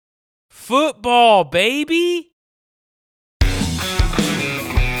Football, baby.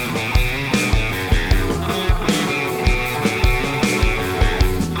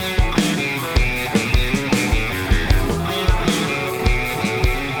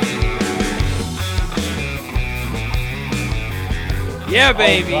 Yeah,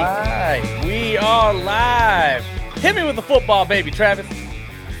 baby. All right, we are live. Hit me with the football, baby, Travis.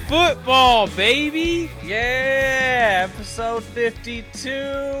 Football, baby. Yeah, episode 52,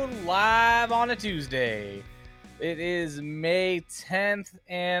 live on a Tuesday. It is May 10th,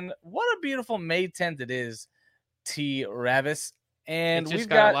 and what a beautiful May 10th it is, T. Ravis. And It just we've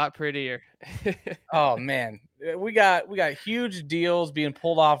got a lot prettier. oh man, we got huge deals being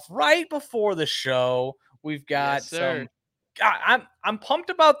pulled off right before the show. We've got Yes, sir. some. I'm pumped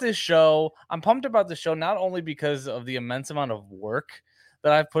about this show. I'm pumped about the show not only because of the immense amount of work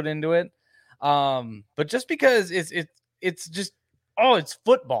that I've put into it, but just because it's just it's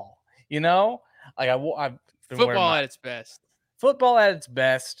football, you know. Like I've been wearing Football at its best. football at its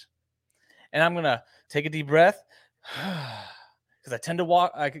best, and I'm gonna take a deep breath because I tend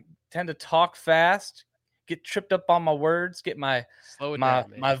to talk fast, get tripped up on my words, get my Slow it down,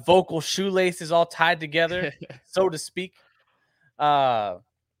 man. my vocal shoelaces all tied together, so to speak. But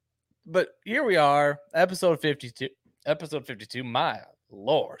here we are, episode 52. Episode 52, my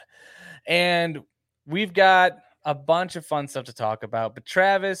lord. And we've got a bunch of fun stuff to talk about. But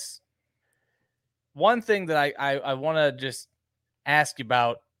Travis, one thing that I want to just ask you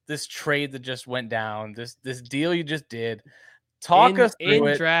about this trade that just went down, this deal you just did. Talk us through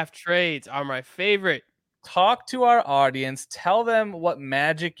it. Draft trades are my favorite. Talk to our audience. Tell them what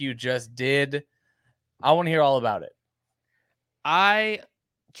magic you just did. I want to hear all about it. I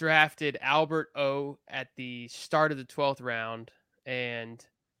drafted Albert O at the start of the 12th round, and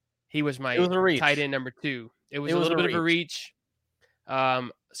he was my tight end number 2. It was a little bit of a reach.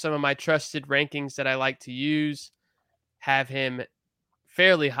 Some of my trusted rankings that I like to use have him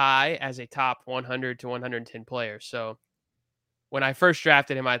fairly high as a top 100 to 110 player. So when I first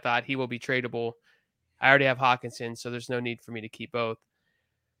drafted him, I thought he will be tradable. I already have Hockenson, so there's no need for me to keep both.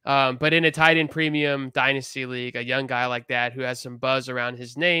 But in a tight end premium dynasty league, a young guy like that who has some buzz around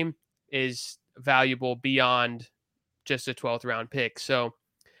his name is valuable beyond just a 12th round pick. So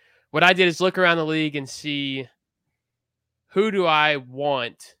what I did is look around the league and see who do I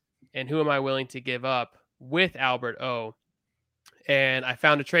want and who am I willing to give up with Albert O. And I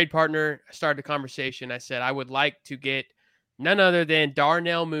found a trade partner. I started a conversation. I said I would like to get none other than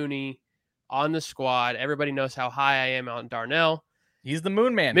Darnell Mooney on the squad. Everybody knows how high I am on Darnell. He's the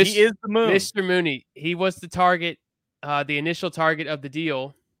moon man. He is the moon. Mr. Mooney. He was the target, the initial target of the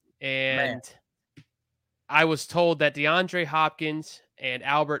deal. And I was told that DeAndre Hopkins and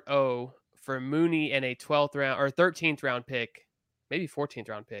Albert O for Mooney and a 12th round or 13th round pick, maybe 14th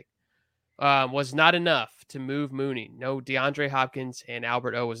round pick, was not enough to move Mooney. No, DeAndre Hopkins and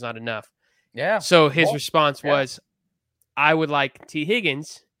Albert O was not enough. Yeah. So his response was, I would like T.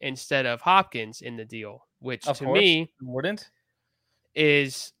 Higgins instead of Hopkins in the deal, which to me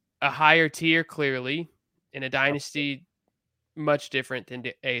is a higher tier, clearly, in a dynasty, much different than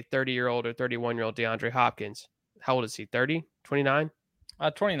a 30-year-old or 31-year-old DeAndre Hopkins. How old is he? 30? 29?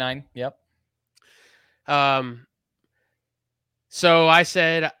 29, yep. So I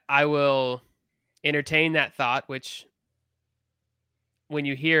said I will entertain that thought, which when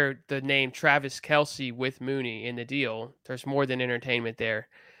you hear the name Travis Kelce with Mooney in the deal, there's more than entertainment there.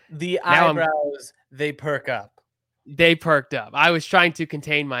 The eyebrows, they perk up. They perked up. I was trying to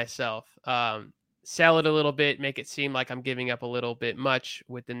contain myself, sell it a little bit, make it seem like I'm giving up a little bit much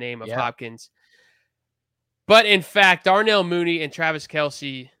with the name of Hopkins. But in fact, Darnell Mooney and Travis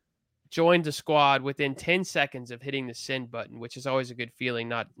Kelce joined the squad within 10 seconds of hitting the send button, which is always a good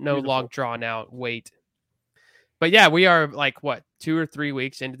feeling, no long drawn out wait. But yeah, we are like 2 or 3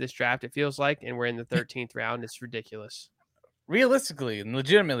 weeks into this draft, it feels like, and we're in the 13th round. It's ridiculous. Realistically and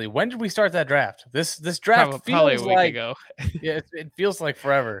legitimately, when did we start that draft? This draft probably feels a week like ago. Yeah, it feels like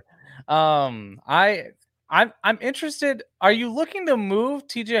forever. I'm interested. Are you looking to move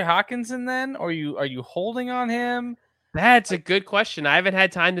TJ Hockenson then, or are you holding on him? That's a good question. I haven't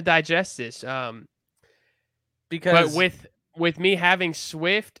had time to digest this. But with me having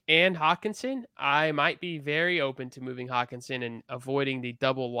Swift and Hockenson, I might be very open to moving Hockenson and avoiding the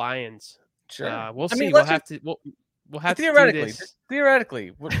double Lions. Sure, we'll see. We'll have to theoretically. To do this.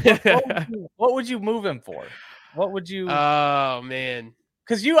 Theoretically, what would you move him for? What would you? Oh man,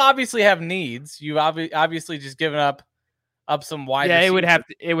 because you obviously have needs. You've obviously just given up some wide. Yeah, receivers.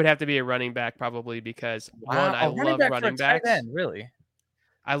 it would have to be a running back probably because I love running backs. Really,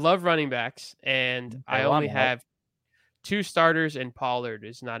 I love running backs, and I only have 2 starters and Pollard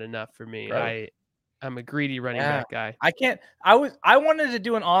is not enough for me. Bro. I'm a greedy running back guy. I can't. I wanted to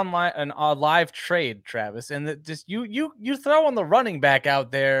do a live trade, Travis, and just you throw on the running back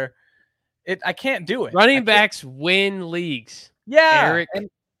out there. I can't do it. Running backs win leagues. Yeah, Eric.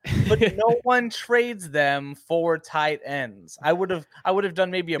 But no one trades them for tight ends. I would have done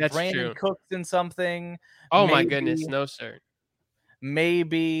maybe a Brandon Cooks in something. Oh my goodness, no sir.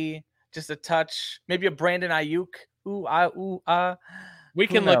 Maybe just a touch. Maybe a Brandon Ayuk. We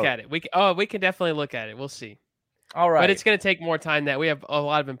can look at it. We can definitely look at it. We'll see. All right. But it's going to take more time that we have a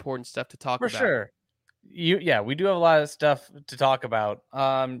lot of important stuff to talk about. For sure. We do have a lot of stuff to talk about.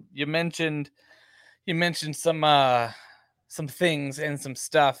 You mentioned some things and some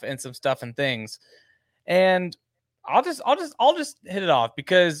stuff and things. And I'll just hit it off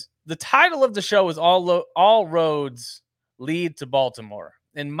because the title of the show is all roads lead to Baltimore.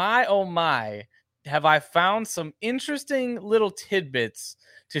 And my, oh my, have I found some interesting little tidbits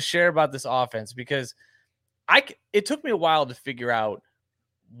to share about this offense, because it took me a while to figure out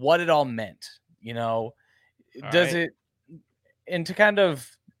what it all meant. And to kind of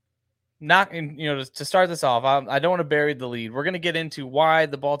to start this off, I don't want to bury the lead. We're going to get into why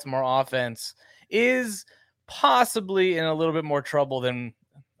the Baltimore offense is possibly in a little bit more trouble than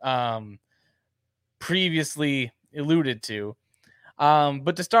previously alluded to.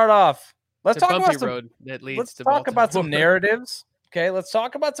 But to start off, let's talk about some narratives. Okay, let's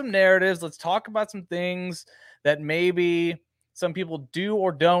talk about some narratives. Let's talk about some things that maybe some people do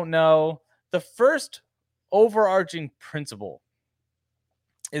or don't know. The first overarching principle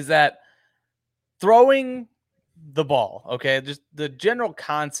is that throwing the ball, okay, just the general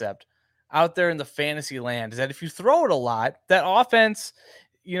concept out there in the fantasy land is that if you throw it a lot, that offense,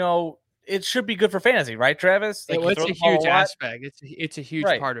 it should be good for fantasy, right, Travis? It's a huge aspect. It's a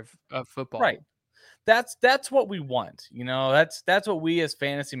huge part of football. Right. That's what we want. That's what we as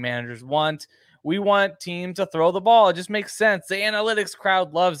fantasy managers want. We want teams to throw the ball. It just makes sense. The analytics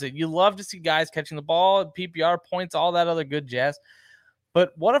crowd loves it. You love to see guys catching the ball, PPR points, all that other good jazz.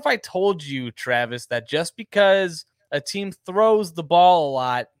 But what if I told you, Travis, that just because a team throws the ball a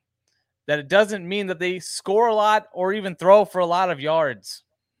lot, that it doesn't mean that they score a lot or even throw for a lot of yards?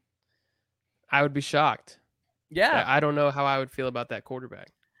 I would be shocked. Yeah. I don't know how I would feel about that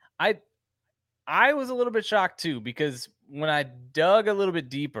quarterback. I was a little bit shocked too, because when I dug a little bit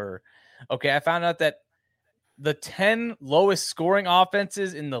deeper, I found out that the 10 lowest scoring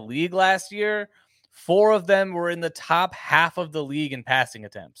offenses in the league last year, 4 of them were in the top half of the league in passing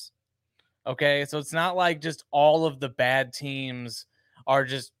attempts. Okay, so it's not like just all of the bad teams are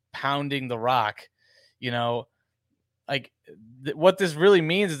just pounding the rock. What this really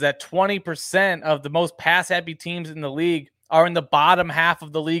means is that 20% of the most pass-happy teams in the league are in the bottom half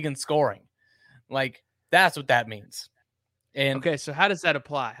of the league in scoring. That's what that means. And okay, so how does that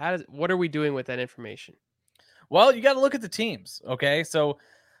apply? What are we doing with that information? Well, you got to look at the teams. Okay, so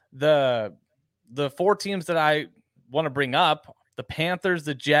the 4 teams that I want to bring up: the Panthers,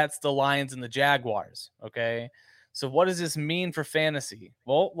 the Jets, the Lions, and the Jaguars. Okay, so what does this mean for fantasy?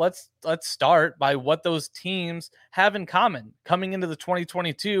 Well, let's start by what those teams have in common coming into the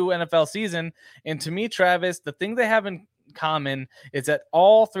 2022 NFL season. And to me, Travis, the thing they have in common is that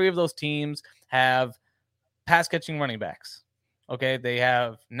all 3 of those teams have pass catching running backs. Okay, they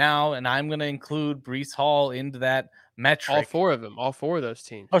have now, and I'm going to include Breece Hall into that metric. All 4 of them, all 4 of those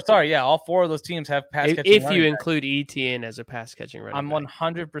teams. Oh, sorry, yeah, all 4 of those teams have pass catching. If you include ETN as a pass catching running back, I'm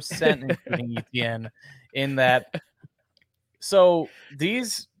 100% including ETN in that. So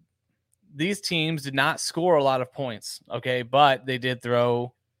these teams did not score a lot of points, okay, but they did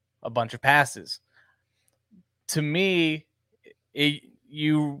throw a bunch of passes. To me,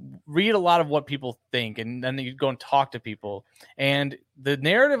 you read a lot of what people think, and then you go and talk to people. And the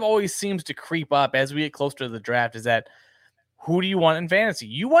narrative always seems to creep up as we get closer to the draft is that who do you want in fantasy?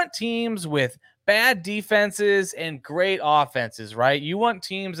 You want teams with bad defenses and great offenses, right? You want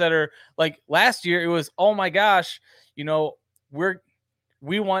teams that are like last year. It was, oh my gosh,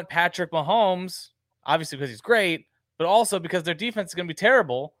 we want Patrick Mahomes, obviously because he's great, but also because their defense is going to be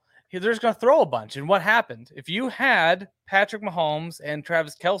terrible. They're just going to throw a bunch. And what happened? If you had Patrick Mahomes and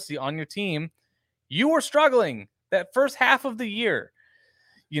Travis Kelce on your team, you were struggling that first half of the year.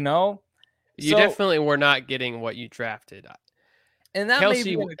 You definitely were not getting what you drafted. And that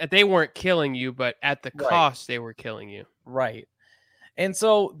Kelce, they weren't killing you, but at the cost, they were killing you. Right. And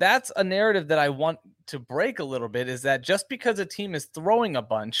so that's a narrative that I want to break a little bit, is that just because a team is throwing a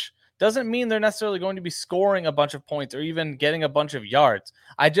bunch doesn't mean they're necessarily going to be scoring a bunch of points or even getting a bunch of yards.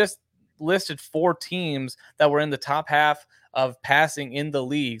 I just listed 4 teams that were in the top half of passing in the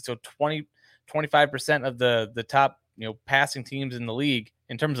league. So 25% of the top, passing teams in the league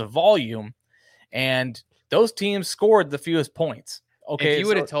in terms of volume, and those teams scored the fewest points. Okay, if you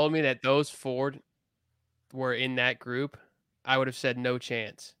would have told me that those 4 were in that group, I would have said no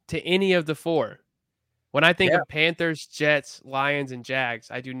chance to any of the 4. When I think of Panthers, Jets, Lions, and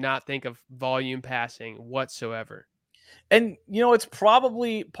Jags, I do not think of volume passing whatsoever. And, it's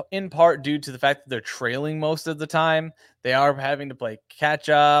probably in part due to the fact that they're trailing most of the time. They are having to play catch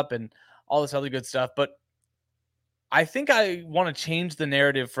up and all this other good stuff. But I think I want to change the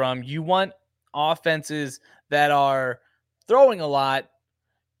narrative from you want offenses that are throwing a lot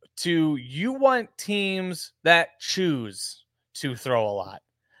to you want teams that choose to throw a lot.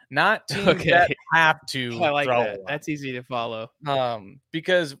 Not teams that have to. I like throw that. That's easy to follow.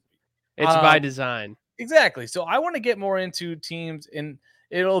 Because it's by design. Exactly. So I want to get more into teams, and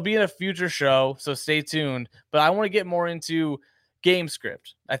it'll be in a future show, so stay tuned. But I want to get more into game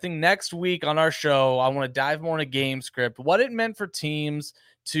script. I think next week on our show, I want to dive more into game script, what it meant for teams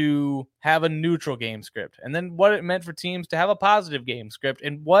to have a neutral game script, and then what it meant for teams to have a positive game script,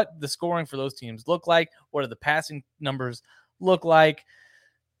 and what the scoring for those teams look like. What do the passing numbers look like?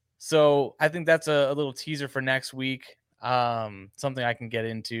 So I think that's a little teaser for next week. Something I can get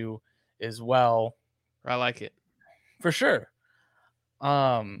into as well. I like it. For sure.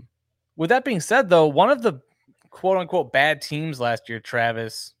 With that being said, though, one of the quote unquote bad teams last year,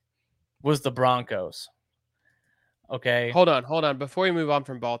 Travis, was the Broncos. Okay. Hold on. Before we move on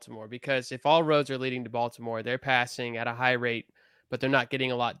from Baltimore, because if all roads are leading to Baltimore, they're passing at a high rate, but they're not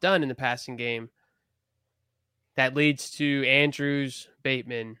getting a lot done in the passing game. That leads to Andrews,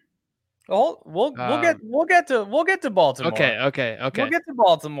 Bateman. Well, we'll get to Baltimore. Okay. We'll get to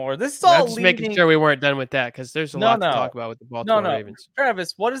Baltimore. This is all. I'm just making sure we weren't done with that because there's a lot to talk about with the Baltimore Ravens.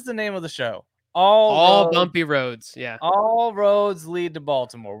 Travis, what is the name of the show? All roads, bumpy roads. Yeah. All roads lead to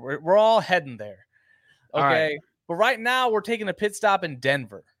Baltimore. We're all heading there. Okay. Right. But right now we're taking a pit stop in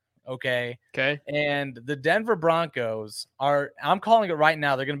Denver. Okay. And the Denver Broncos I'm calling it right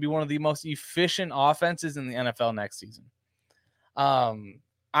now, they're going to be one of the most efficient offenses in the NFL next season.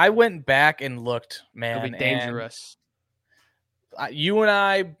 I went back and looked, man. It'll be dangerous. You and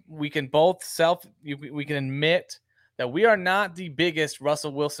I, we can both we can admit that we are not the biggest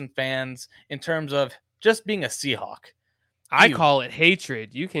Russell Wilson fans in terms of just being a Seahawk. I call it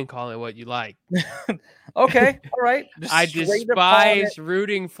hatred. You can call it what you like. Okay. All right. I despise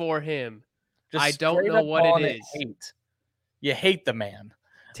rooting for him. I don't know what it is. Hate. You hate the man.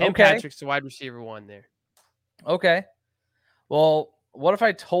 Tim Patrick's the wide receiver 1 there. Okay. Well, what if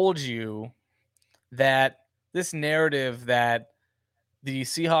I told you that this narrative that the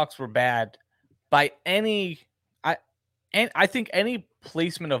Seahawks were bad by I think any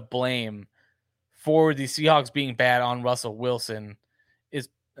placement of blame for the Seahawks being bad on Russell Wilson is,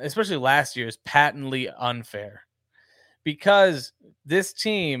 especially last year, is patently unfair because this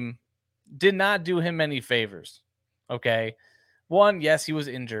team did not do him any favors. Okay. One, yes, he was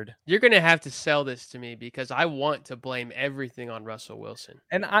injured. You're going to have to sell this to me because I want to blame everything on Russell Wilson.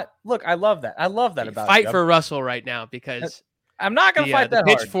 And I love that. I love that about fight for Russell right now because I'm not going to fight that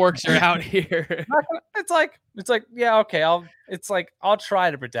hard. Pitchforks are out here. It's like, yeah, okay. I'll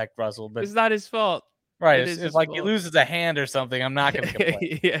try to protect Russell, but it's not his fault. Right. It's like he loses a hand or something. I'm not going to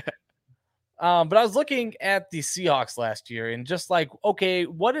complain. Yeah. But I was looking at the Seahawks last year and just like, okay,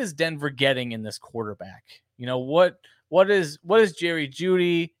 what is Denver getting in this quarterback? What is Jerry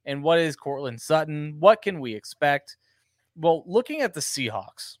Jeudy and what is Courtland Sutton? What can we expect? Well, looking at the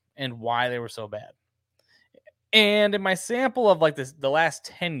Seahawks and why they were so bad. And in my sample of like the last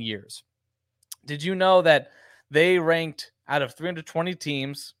 10 years, did you know that they ranked out of 320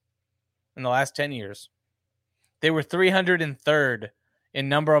 teams in the last 10 years? They were 303rd in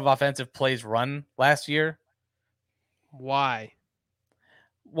number of offensive plays run last year. Why?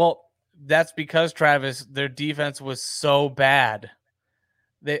 Well, that's because, Travis, their defense was so bad.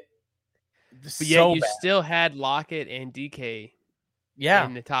 But yet you still had Lockett and DK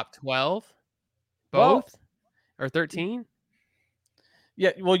in the top 12? Both? Or 13? Yeah,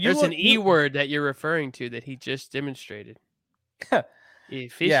 well, there's an E word that you're referring to that he just demonstrated.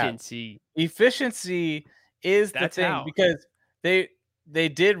 Efficiency. Yeah. Efficiency is the thing because they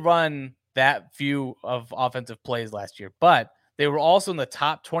did run that few of offensive plays last year, but they were also in the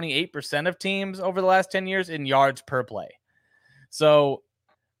top 28% of teams over the last 10 years in yards per play. So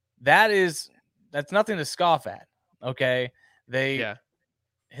that's nothing to scoff at. Okay.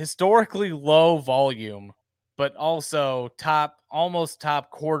 Historically low volume, but also almost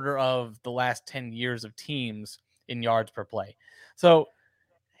top quarter of the last 10 years of teams in yards per play. So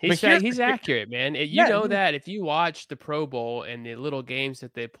he's accurate, man. You know that if you watch the Pro Bowl and the little games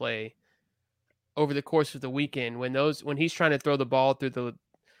that they play, over the course of the weekend when he's trying to throw the ball through the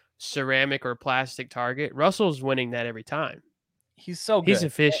ceramic or plastic target, Russell's winning that every time. He's so good. He's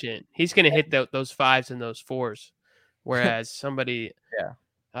efficient. He's going to hit those 5s and those 4s, whereas somebody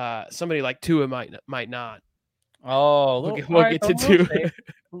like Tua might not. Oh, we'll get to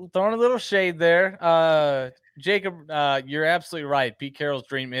Tua. Throwing a little shade there. Jacob, you're absolutely right. Pete Carroll's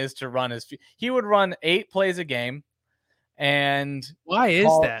dream is to run he would run 8 plays a game. And why is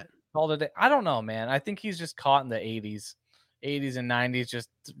that? I don't know, man. I think he's just caught in the 80s and 90s, just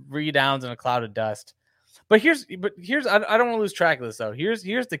 3 downs in a cloud of dust. But here's I don't want to lose track of this though. Here's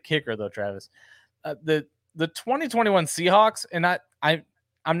the kicker though, Travis. The 2021 Seahawks, and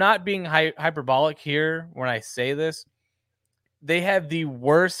I'm not being hyperbolic here when I say this. They have the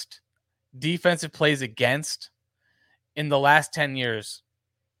worst defensive plays against in the last 10 years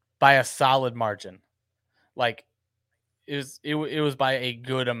by a solid margin. Like it was by a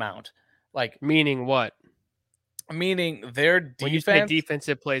good amount. Like meaning what? Meaning their defense. When you say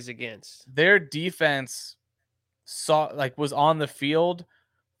defensive plays against, their defense was on the field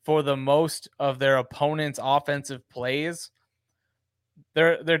for the most of their opponent's offensive plays.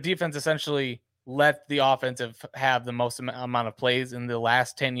 Their defense essentially let the offensive have the most amount of plays in the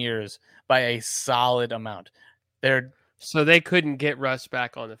last 10 years by a solid amount. So they couldn't get Russ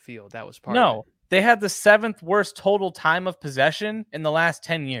back on the field. That was part of it. They had the 7th worst total time of possession in the last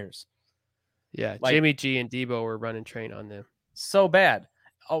 10 years. Yeah, Jimmy G and Debo were running train on them. So bad.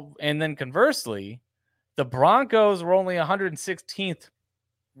 Oh, and then conversely, the Broncos were only 116th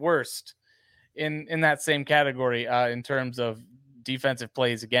worst in that same category in terms of defensive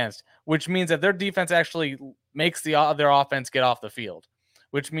plays against, which means that their defense actually makes their offense get off the field,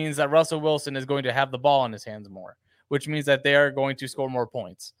 which means that Russell Wilson is going to have the ball in his hands more, which means that they are going to score more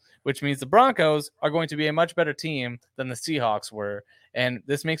points, which means the Broncos are going to be a much better team than the Seahawks were. And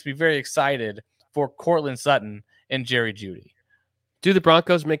this makes me very excited for Courtland Sutton and Jerry Jeudy. Do the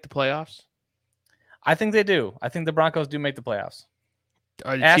Broncos make the playoffs? I think they do. I think the Broncos do make the playoffs.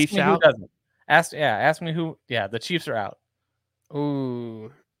 Are the Chiefs out? Who doesn't. Ask me who. Yeah, the Chiefs are out.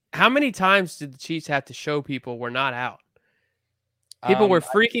 Ooh. How many times did the Chiefs have to show people we're not out? People were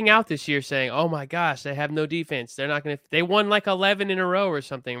freaking out this year saying, oh my gosh, they have no defense. They're not going to, they won like 11 in a row or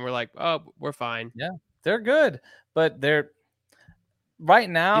something. And we're like, oh, we're fine. Yeah, they're good. But they're right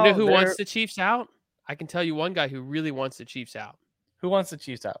now. You know who wants the Chiefs out? I can tell you one guy who really wants the Chiefs out. Who wants the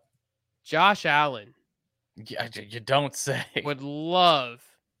Chiefs out? Josh Allen. Yeah, you don't say. Would love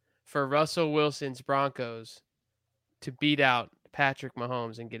for Russell Wilson's Broncos to beat out Patrick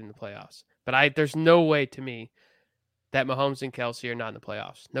Mahomes and get in the playoffs. But there's no way to me that Mahomes and Kelsey are not in the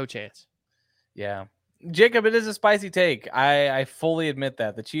playoffs. No chance. Yeah. Jacob, it is a spicy take. I fully admit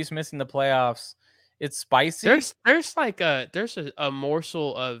that. The Chiefs missing the playoffs, it's spicy. There's a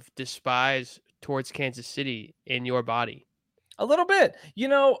morsel of despise towards Kansas City in your body. A little bit. You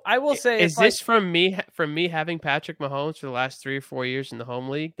know, I will say, is this from me having Patrick Mahomes for the last 3 or 4 years in the home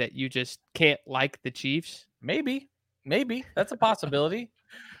league that you just can't like the Chiefs? Maybe. That's a possibility.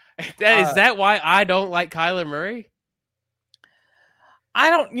 Is that why I don't like Kyler Murray?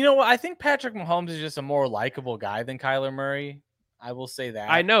 I think Patrick Mahomes is just a more likable guy than Kyler Murray. I will say that.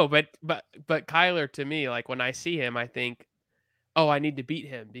 I know, but Kyler, to me, like when I see him, I think, oh, I need to beat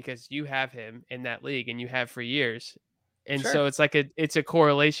him because you have him in that league and you have for years. And so it's like it's a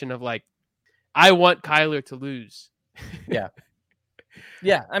correlation of like, I want Kyler to lose. Yeah.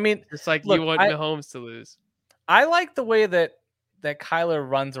 Yeah. I mean, it's like you want Mahomes to lose. I like the way that Kyler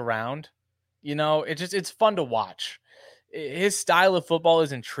runs around. You know, it's fun to watch. His style of football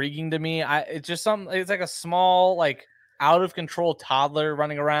is intriguing to me. It's just it's like a small, like out of control toddler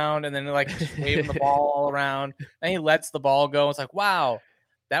running around and then like just waving the ball all around. And he lets the ball go. It's like, wow,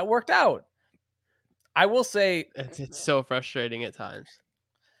 that worked out. I will say it's so frustrating at times.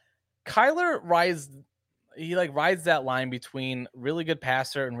 Kyler rides that line between really good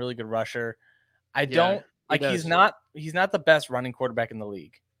passer and really good rusher. He's not the best running quarterback in the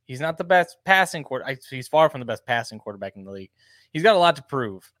league. He's not the best passing quarterback. He's far from the best passing quarterback in the league. He's got a lot to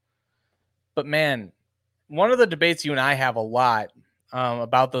prove. But man, one of the debates you and I have a lot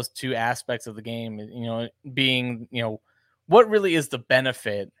about those two aspects of the game, you know, being, you know, what really is the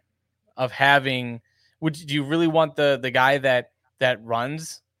benefit of having? Do you really want the guy that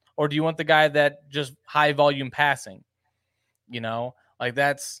runs, or do you want the guy that just high volume passing? You know, like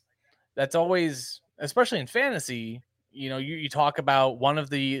that's always, especially in fantasy. You know, you talk about one of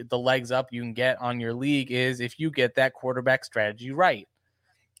the legs up you can get on your league is if you get that quarterback strategy right.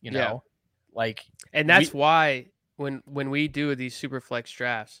 You know, and that's why when we do these super flex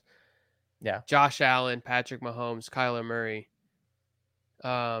drafts, Josh Allen, Patrick Mahomes, Kyler Murray,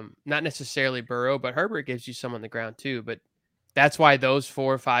 Not necessarily Burrow, but Herbert gives you some on the ground too. But that's why those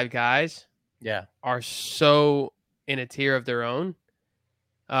 4 or 5 guys are so in a tier of their own.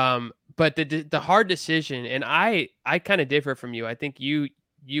 But the hard decision, and I kind of differ from you. I think you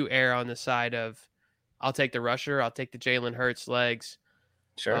err on the side of I'll take the rusher, I'll take the Jalen Hurts legs,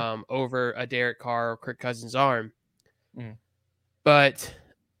 over a Derek Carr or Kirk Cousins arm. But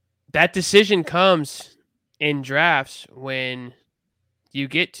that decision comes in drafts when you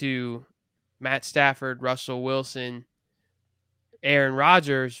get to Matt Stafford, Russell Wilson, Aaron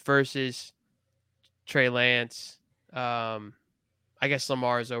Rodgers versus Trey Lance. I guess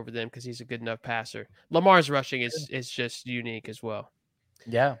Lamar is over them because he's a good enough passer. Lamar's rushing is just unique as well.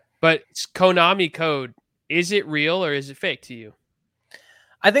 Yeah. But Konami code, is it real or is it fake to you?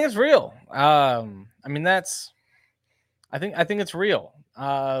 I think it's real. I mean, I think it's real.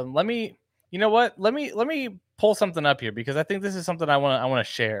 Let me pull something up here because I think this is something I want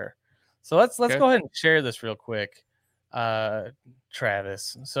to share. So let's go ahead and share this real quick,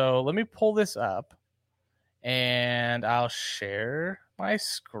 Travis. So let me pull this up, and I'll share my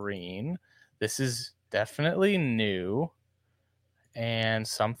screen. This is definitely new and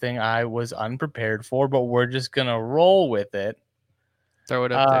something I was unprepared for, but we're just gonna roll with it. Throw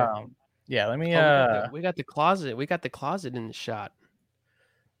it up there. Yeah, let me. We got the closet. We got the closet in the shot.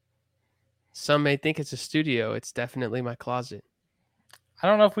 Some may think it's a studio. It's definitely my closet. I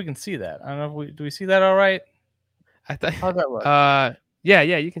don't know if we can see that. I don't know if do we see that all right? How's that look? Yeah,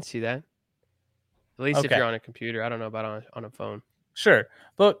 you can see that. At least if you're on a computer. I don't know about on a phone. Sure.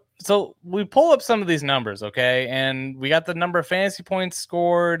 But so we pull up some of these numbers, okay? And we got the number of fantasy points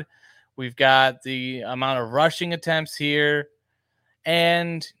scored. We've got the amount of rushing attempts here.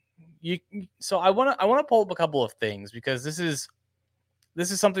 And so I want to pull up a couple of things because this is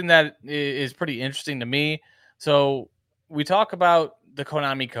something that is pretty interesting to me. So we talk about the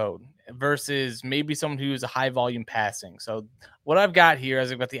Konami code versus maybe someone who's a high volume passing. So what I've got here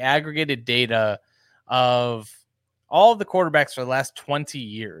is I've got the aggregated data of all of the quarterbacks for the last 20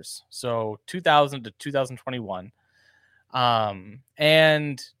 years. So 2000 to 2021.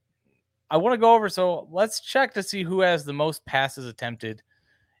 And I want to go over. So let's check to see who has the most passes attempted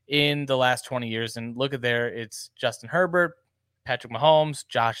in the last 20 years. And look at there. It's Justin Herbert, Patrick Mahomes,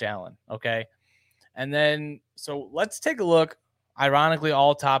 Josh Allen. Okay. And then, so let's take a look. Ironically,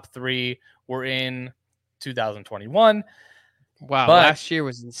 all top 3 were in 2021. Wow. Last year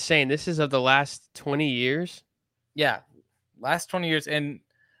was insane. This is of the last 20 years. Yeah. Last 20 years. And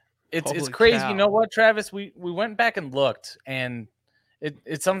it's crazy. Cow. You know what, Travis? We went back and looked, and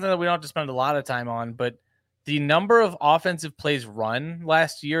it's something that we don't have to spend a lot of time on, but the number of offensive plays run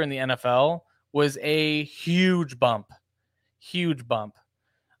last year in the NFL was a huge bump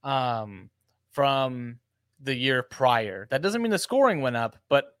from the year prior. That doesn't mean the scoring went up,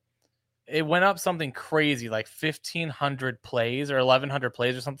 but it went up something crazy, like 1,500 plays or 1,100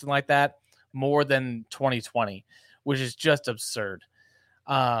 plays or something like that, more than 2020, which is just absurd.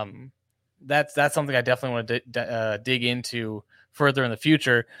 That's something I definitely want to dig into further in the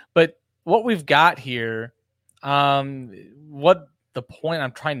future. But what we've got here, what the point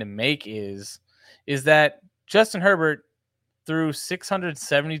I'm trying to make is that Justin Herbert threw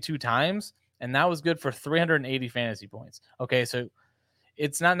 672 times, and that was good for 380 fantasy points. Okay, so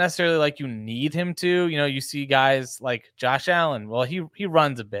it's not necessarily like you need him to. You know, you see guys like Josh Allen. Well, he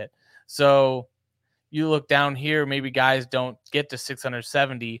runs a bit. So you look down here, maybe guys don't get to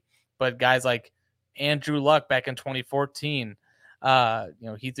 670, but guys like Andrew Luck back in 2014,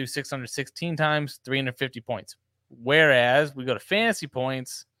 he threw 616 times, 350 points. Whereas we go to fantasy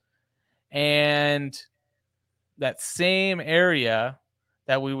points, and that same area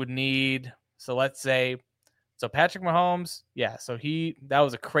that we would need. So let's say, Patrick Mahomes, so that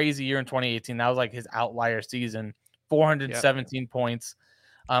was a crazy year in 2018. That was like his outlier season, 417 points,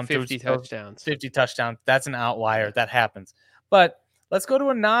 50 touchdowns. 50 touchdowns. That's an outlier. That happens. But let's go to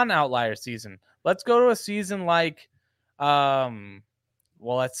a non-outlier season. Let's go to a season like,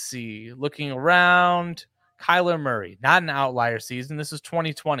 let's see. Looking around, Kyler Murray, not an outlier season. This is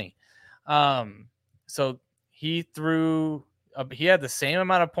 2020. So he had the same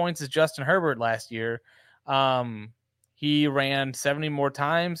amount of points as Justin Herbert last year. He ran 70 more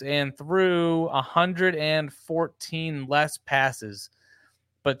times and threw 114 less passes,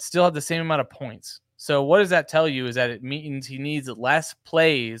 but still had the same amount of points. So what does that tell you is that it means he needs less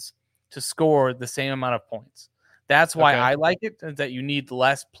plays to score the same amount of points. That's why I like it, is that you need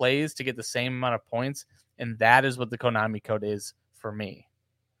less plays to get the same amount of points. And that is what the Konami code is for me.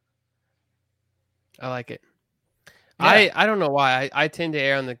 I like it. Yeah. I don't know why. I tend to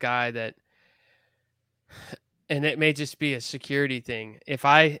err on the guy that, And it may just be a security thing. If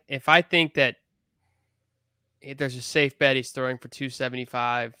I think that there's a safe bet he's throwing for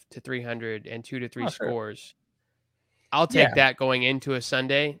 275 to 300 and 2 to 3 scores, I'll take that going into a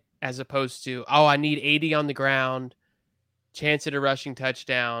Sunday as opposed to, I need 80 on the ground, chance at a rushing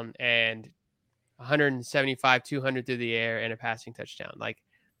touchdown, and 175, 200 through the air and a passing touchdown. Like,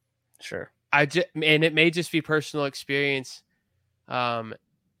 sure. And it may just be personal experience,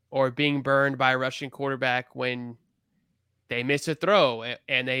 or being burned by a rushing quarterback when they miss a throw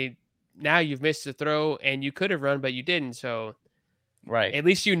and now you've missed a throw and you could have run, but you didn't. So right. At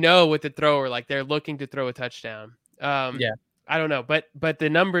least, with the thrower, like they're looking to throw a touchdown. I don't know, but the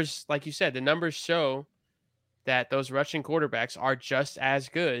numbers, like you said, the numbers show that those rushing quarterbacks are just as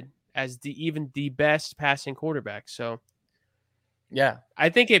good as even the best passing quarterback. So yeah, I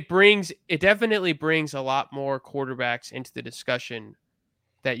think it definitely brings a lot more quarterbacks into the discussion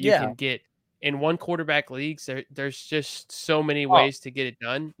that you can get in one quarterback leagues. There's just so many ways to get it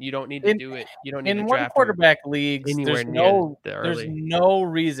done. You don't need to do it. You don't need to draft one quarterback leagues. There's no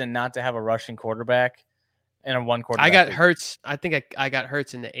reason not to have a rushing quarterback in a one quarterback. I got Hurts. I think I got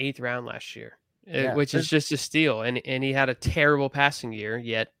Hurts in the 8th round last year, which is just a steal. And he had a terrible passing year,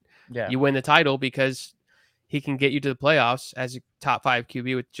 yet you win the title because he can get you to the playoffs as a top 5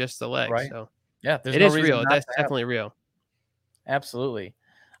 QB with just the legs. Right. So it is real. That's definitely real. Absolutely.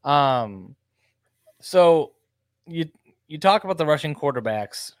 So you talk about the rushing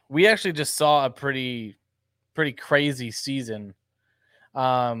quarterbacks. We actually just saw a pretty crazy season.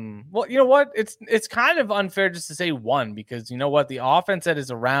 Well, you know what? It's kind of unfair just to say one, because you know what? The offense that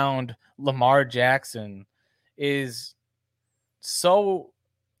is around Lamar Jackson is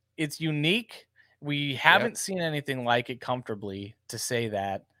it's unique. We haven't seen anything like it comfortably, to say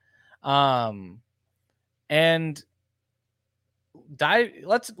that. And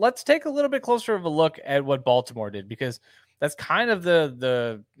let's take a little bit closer of a look at what Baltimore did, because that's kind of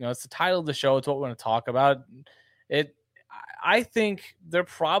the it's the title of the show. It's what we want to talk about. I think they're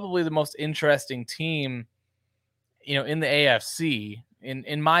probably the most interesting team, in the AFC,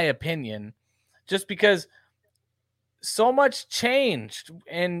 in my opinion, just because so much changed,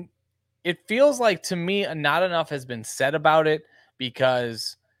 and it feels like, to me, not enough has been said about it,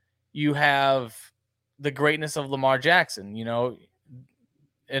 because you have the greatness of Lamar Jackson,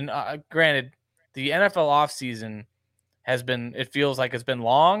 and granted, the NFL offseason it feels like it's been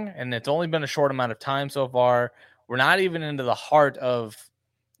long, and it's only been a short amount of time so far. We're not even into the heart of,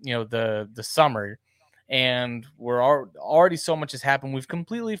 the summer, and we're already so much has happened. We've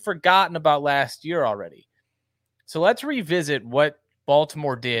completely forgotten about last year already. So let's revisit what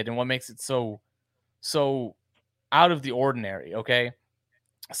Baltimore did and what makes it so out of the ordinary. Okay.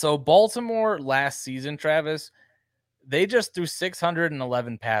 So Baltimore last season, Travis, they just threw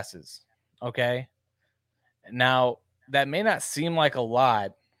 611 passes. Okay. Now that may not seem like a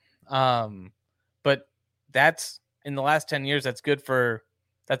lot. But that's, in the last 10 years, that's good for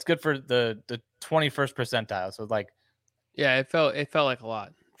the 21st percentile. So it felt like a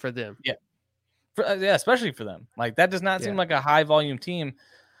lot for them. Yeah. Especially for them. Like, that does not seem like a high volume team.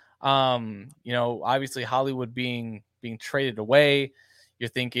 Obviously Hollywood being traded away, you're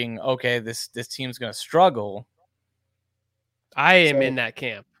thinking, okay, this team's going to struggle. I am in that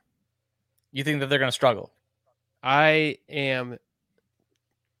camp. You think that they're going to struggle? I am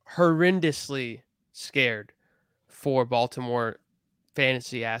horrendously scared for Baltimore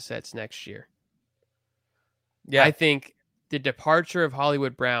fantasy assets next year. Yeah. I think the departure of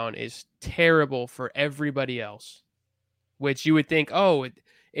Hollywood Brown is terrible for everybody else, which you would think,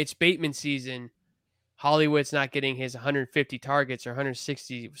 it's Bateman season. Hollywood's not getting his 150 targets or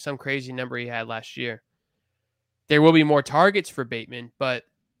 160, some crazy number he had last year. There will be more targets for Bateman,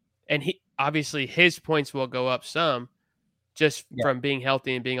 and he obviously his points will go up some just from being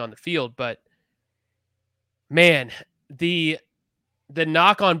healthy and being on the field. But man, the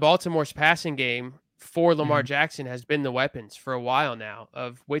knock on Baltimore's passing game for Lamar Jackson has been the weapons for a while now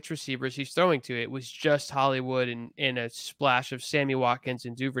of which receivers he's throwing to. It was just Hollywood and a splash of Sammy Watkins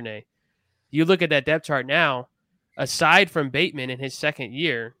and Duvernay. You look at that depth chart now, aside from Bateman in his second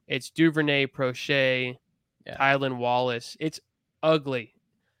year, it's Duvernay, Prochet, Tylan Wallace. It's ugly.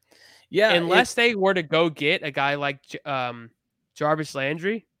 Yeah. Unless they were to go get a guy like Jarvis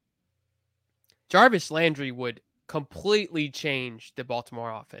Landry. Jarvis Landry would completely change the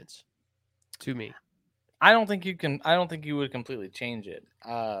Baltimore offense to me. I don't think you would completely change it.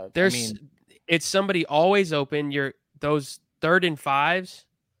 It's somebody always open. Those 3rd and 5s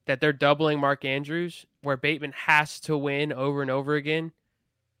that they're doubling Mark Andrews, where Bateman has to win over and over again.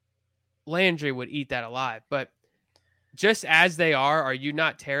 Landry would eat that alive. But just as they are you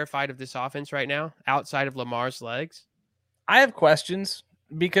not terrified of this offense right now outside of Lamar's legs? I have questions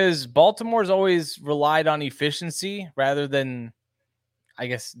because Baltimore's always relied on efficiency rather than, I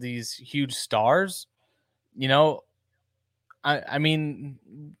guess, these huge stars. You know, I mean,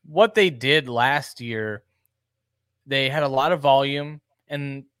 what they did last year, they had a lot of volume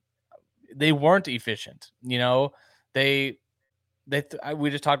and they weren't efficient. You know, we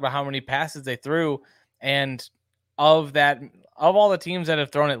just talked about how many passes they threw, and of all the teams that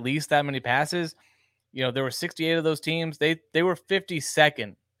have thrown at least that many passes, you know, there were 68 of those teams. They were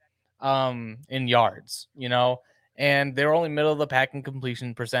 52nd in yards, you know, and they're only middle of the pack in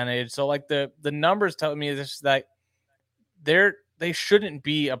completion percentage. So like the numbers tell me is that they shouldn't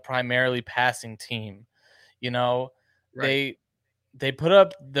be a primarily passing team. You know, right. They put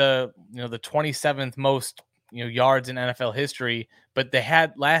up the 27th most yards in NFL history, but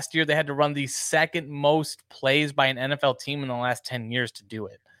last year they had to run the second most plays by an NFL team in the last 10 years to do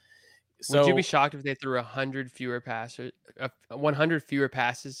it. So, would you be shocked if they threw 100 fewer passes, 100 fewer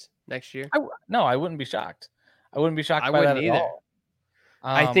passes next year? No, I wouldn't be shocked. I wouldn't be shocked by that either. At all.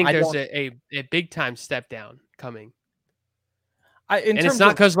 I think there's a big time step down coming. And it's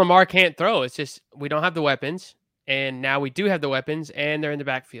not because Lamar can't throw. It's just we don't have the weapons, and now we do have the weapons, and they're in the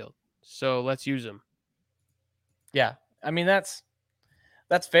backfield. So let's use them. Yeah, I mean that's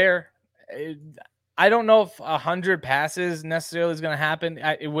fair. I don't know if 100 passes necessarily is going to happen.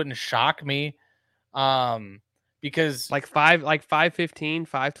 It wouldn't shock me, because like 515,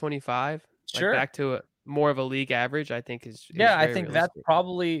 525, sure, back to more of a league average. I think is I think realistic. That's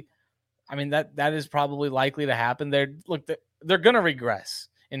probably. I mean that is probably likely to happen. They're going to regress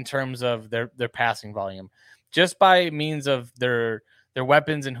in terms of their passing volume, just by means of their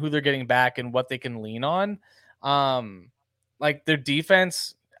weapons and who they're getting back and what they can lean on. Like their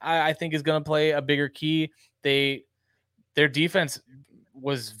defense, I think is going to play a bigger key. Their defense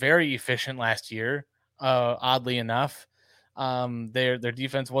was very efficient last year. Oddly enough, their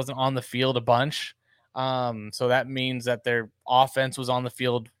defense wasn't on the field a bunch. So that means that their offense was on the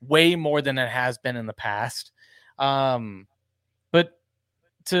field way more than it has been in the past. But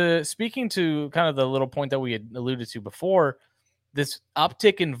speaking to kind of the little point that we had alluded to before, this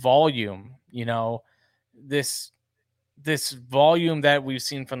uptick in volume, this volume that we've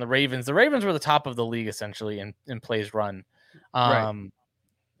seen from the Ravens were the top of the league essentially in plays run. Right.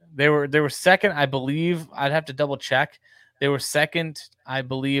 They were second, I believe. I'd have to double check. They were second, I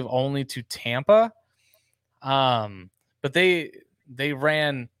believe, only to Tampa. But they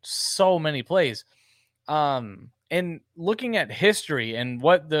ran so many plays. And looking at history and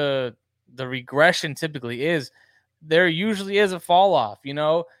what the regression typically is, there usually is a fall off,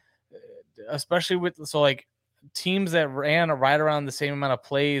 especially with teams that ran right around the same amount of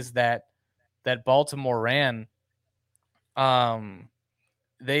plays that Baltimore ran.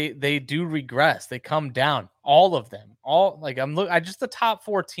 They do regress. They come down. All of them. Just the top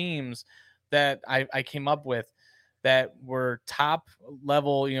 4 teams that I came up with that were top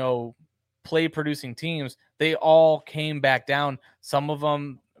level, play producing teams, they all came back down. Some of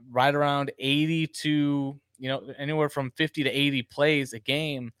them right around 80 to, anywhere from 50 to 80 plays a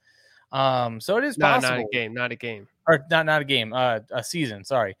game. So it is possible. Not a game. Or not a game, a season,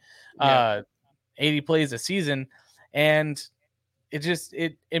 sorry. Yeah. 80 plays a season. And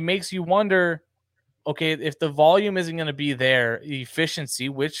it makes you wonder, okay, if the volume isn't going to be there, efficiency,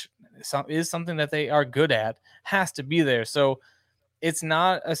 which is something that they are good at, has to be there. So it's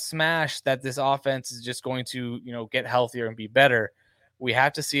not a smash that this offense is just going to, get healthier and be better. We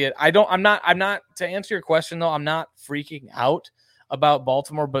have to see it. I'm not to answer your question though, I'm not freaking out about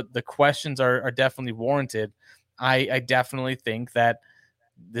Baltimore, but the questions are definitely warranted. I definitely think that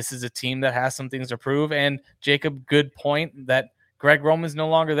this is a team that has some things to prove. And Jacob, good point that Greg Roman is no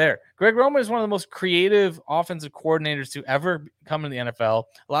longer there. Greg Roman is one of the most creative offensive coordinators to ever come in the NFL.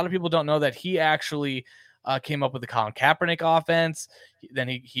 A lot of people don't know that he actually came up with the Colin Kaepernick offense. Then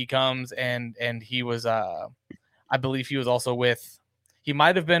he comes and he was, I believe he was also he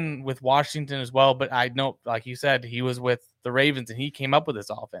might have been with Washington as well, but I know, like you said, he was with the Ravens and he came up with this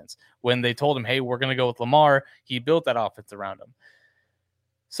offense. When they told him, hey, we're going to go with Lamar, he built that offense around him.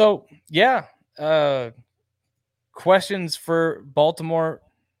 So, yeah, questions for Baltimore?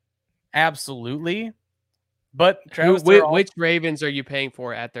 Absolutely. But Travis, which Ravens are you paying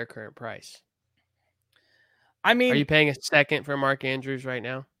for at their current price? I mean, are you paying a second for Mark Andrews right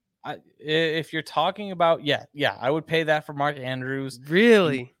now? If you're talking about, yeah, I would pay that for Mark Andrews.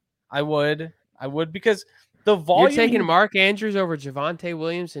 Really? I would because the volume. You're taking Mark Andrews over Javonte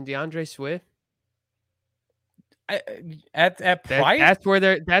Williams and DeAndre Swift? At price?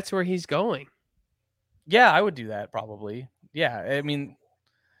 That's where he's going. Yeah, I would do that probably. Yeah, I mean,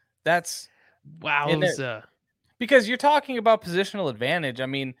 that's wowza. Because you're talking about positional advantage. I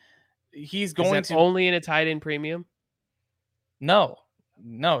mean, he's going to only in a tight end premium. No.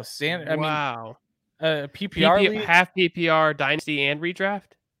 Wow. PPR league? Half PPR, dynasty, and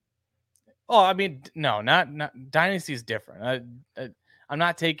redraft. Oh, I mean, no, not dynasty is different. I'm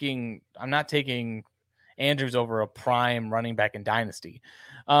not taking Andrews over a prime running back in dynasty.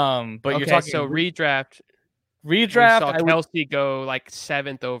 But okay, you're talking so redraft. Redraft. I saw Kelsey go like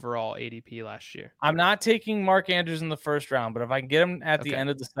 7th overall ADP last year. I'm not taking Mark Andrews in the first round, but if I can get him at the end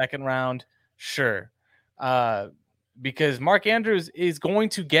of the second round, sure. Because Mark Andrews is going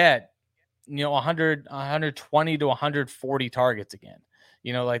to get 120 to 140 targets again.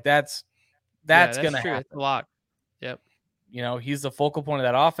 Like that's going to happen. It's a lot. Yep. He's the focal point of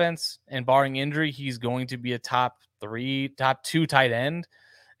that offense, and barring injury, he's going to be a top 2 tight end.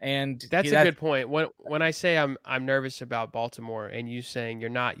 And that's a good point. When I say I'm nervous about Baltimore, and you saying you're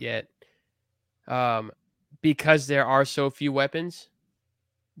not yet, because there are so few weapons,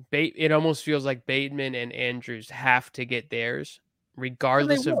 it almost feels like Bateman and Andrews have to get theirs,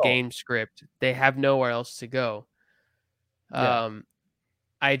 regardless of game script. They have nowhere else to go. Yeah.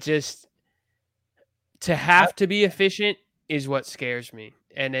 To be efficient is what scares me,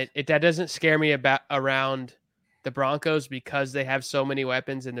 and that doesn't scare me around the Broncos because they have so many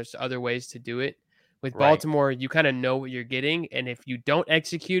weapons and there's other ways to do it. With Baltimore, you kind of know what you're getting, and if you don't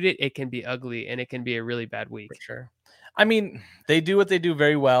execute it, it can be ugly and it can be a really bad week. For sure. I mean, they do what they do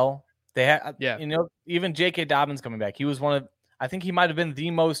very well. They have, even J.K. Dobbins coming back. He was I think he might have been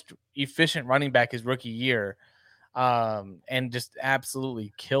the most efficient running back his rookie year, and just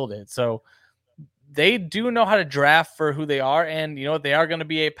absolutely killed it. So they do know how to draft for who they are, and they are going to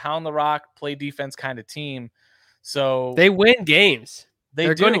be a pound the rock, play defense kind of team. So they win games.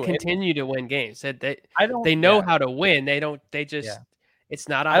 They're going to continue to win games. They know how to win. It's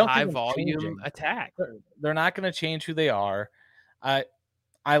not a high volume attack. They're not going to change who they are. I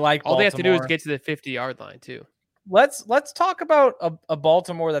like all Baltimore. They have to do is get to the 50-yard line too. Let's talk about a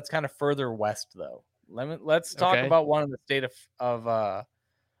Baltimore that's kind of further west though. Let's talk about one in the state of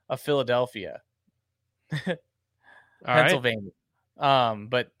Philadelphia. Pennsylvania. Right.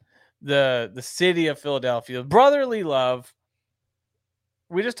 But the city of Philadelphia, brotherly love.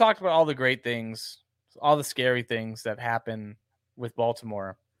 We just talked about all the great things, all the scary things that happen with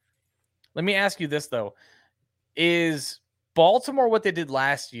Baltimore. Let me ask you this though. Is Baltimore what they did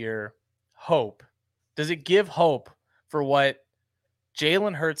last year hope? Does it give hope for what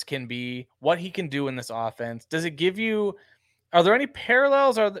Jalen Hurts can be, what he can do in this offense? Does it give you Are there any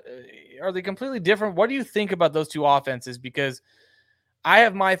parallels? Are they completely different? What do you think about those two offenses? Because I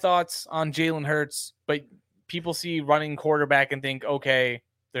have my thoughts on Jalen Hurts, but people see running quarterback and think, okay,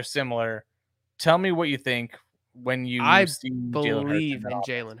 they're similar. Tell me what you think when you believe in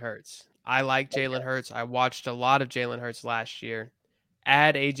Jalen Hurts. I like Jalen Hurts. I watched a lot of Jalen Hurts last year.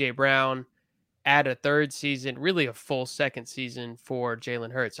 Add A.J. Brown, add a third season, really a full second season for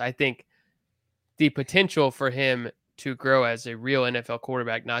Jalen Hurts. I think the potential for him to grow as a real NFL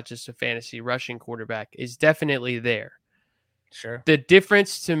quarterback, not just a fantasy rushing quarterback, is definitely there. Sure. The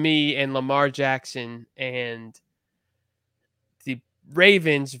difference to me in Lamar Jackson and the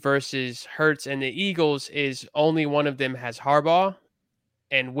Ravens versus Hurts and the Eagles is only one of them has Harbaugh.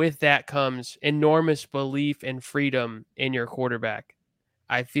 And with that comes enormous belief and freedom in your quarterback.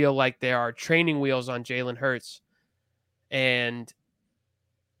 I feel like there are training wheels on Jalen Hurts. And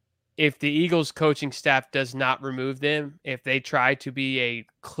if the Eagles coaching staff does not remove them, if they try to be a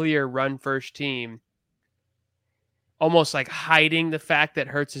clear run-first team, almost like hiding the fact that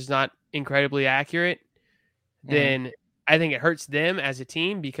Hurts is not incredibly accurate, then I think it hurts them as a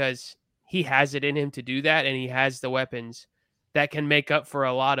team because he has it in him to do that, and he has the weapons that can make up for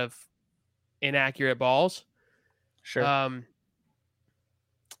a lot of inaccurate balls. Sure.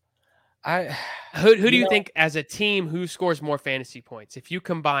 Who do you think as a team, who scores more fantasy points? If you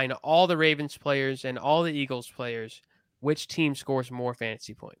combine all the Ravens players and all the Eagles players, which team scores more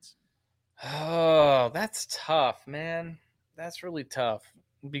fantasy points? Oh, that's tough, man. That's really tough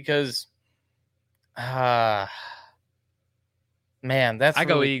because, man, I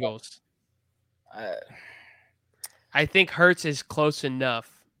go Eagles. I think Hurts is close enough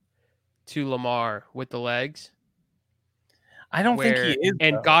to Lamar with the legs. I don't think he is.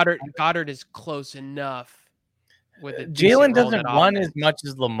 And Goddard is close enough with it. Jalen doesn't run as much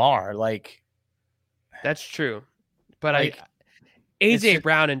as Lamar. That's true. But A.J.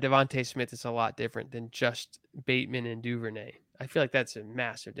 Brown and Devontae Smith is a lot different than just Bateman and Duvernay. I feel like that's a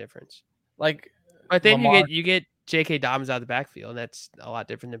massive difference. But then Lamar, you get J.K. Dobbins out of the backfield, and that's a lot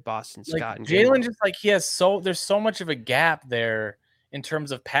different than Boston Scott and Jalen. Just like there's so much of a gap there in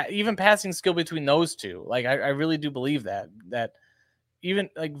terms of even passing skill between those two. Like I really do believe that even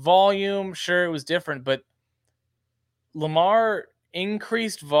like volume, sure, it was different, but Lamar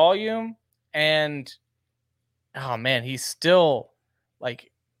increased volume, and oh man, he's still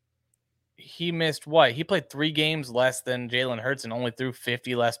like he missed what? He played 3 games less than Jalen Hurts and only threw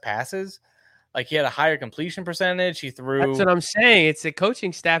 50 less passes. Like he had a higher completion percentage. He threw. That's what I'm saying. It's the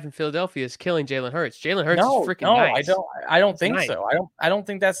coaching staff in Philadelphia is killing Jalen Hurts. Jalen Hurts is freaking nice. I don't think so. I don't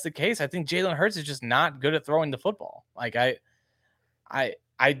think that's the case. I think Jalen Hurts is just not good at throwing the football. Like I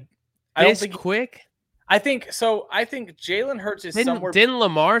don't think quick. I think so. I think Jalen Hurts is somewhere. Didn't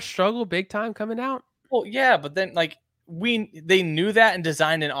Lamar struggle big time coming out? Well, yeah, but then like they knew that and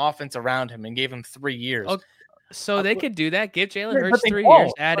designed an offense around him and gave him 3 years. Okay. So they could do that. Give Jalen Hurts 3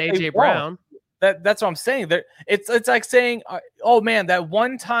 years. Add AJ Brown. That's what I'm saying. It's like saying, oh man, that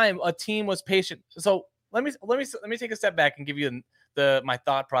one time a team was patient. So let me take a step back and give you my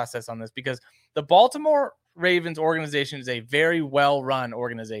thought process on this, because the Baltimore Ravens organization is a very well run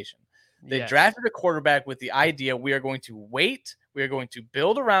organization. They drafted a quarterback with the idea we are going to wait, we are going to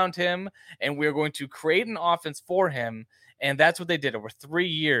build around him, and we are going to create an offense for him. And that's what they did over 3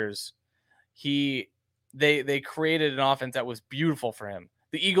 years. They created an offense that was beautiful for him.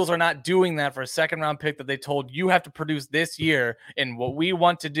 The Eagles are not doing that for a second-round pick that they told you have to produce this year in what we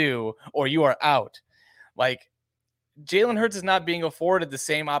want to do, or you are out. Like, Jalen Hurts is not being afforded the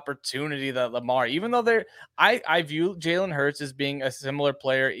same opportunity that Lamar, even though I view Jalen Hurts as being a similar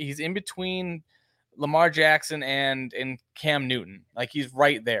player. He's in between Lamar Jackson and Cam Newton. Like, he's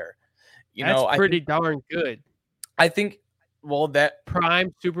right there. That's pretty darn good. I think, that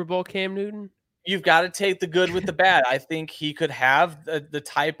prime Super Bowl Cam Newton. You've got to take the good with the bad. I think he could have the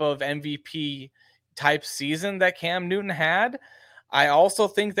type of MVP type season that Cam Newton had. I also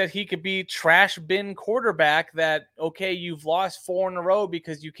think that he could be trash bin quarterback that, okay, you've lost 4 in a row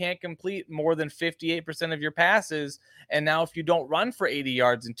because you can't complete more than 58% of your passes. And now if you don't run for 80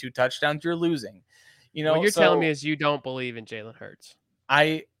 yards and 2 touchdowns, you're losing. What you're telling me is you don't believe in Jalen Hurts.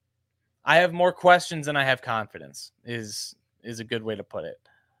 I have more questions than I have confidence is a good way to put it.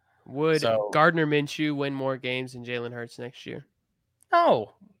 Would Gardner Minshew win more games than Jalen Hurts next year?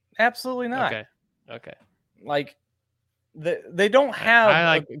 No, absolutely not. Okay. Like, they don't have. I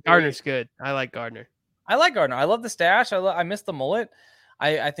like Gardner's good. I like Gardner. I love the stash. I miss the mullet.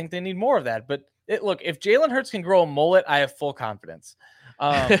 I think they need more of that. But look, if Jalen Hurts can grow a mullet, I have full confidence.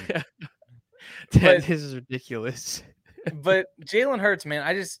 This is ridiculous. But Jalen Hurts,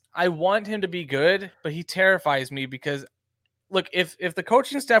 man, I want him to be good, but he terrifies me because, look, if the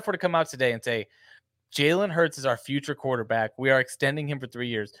coaching staff were to come out today and say, Jalen Hurts is our future quarterback, we are extending him for 3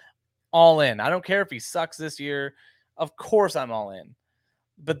 years, all in. I don't care if he sucks this year. Of course I'm all in.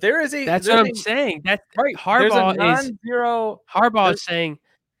 But that's what I'm saying. That's right. Harbaugh is saying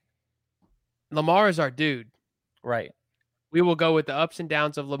Lamar is our dude. Right. We will go with the ups and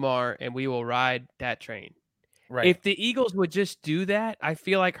downs of Lamar, and we will ride that train. Right. If the Eagles would just do that, I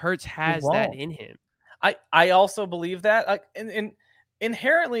feel like Hurts has that in him. I also believe that. And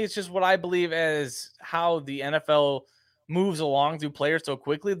inherently, it's just what I believe as how the NFL moves along through players so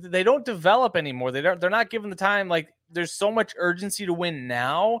quickly. They don't develop anymore. They're not given the time. Like, there's so much urgency to win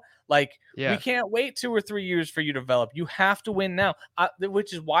now. Like, we can't wait 2 or 3 years for you to develop. You have to win now,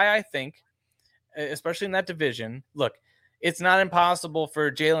 which is why I think, especially in that division, look, it's not impossible for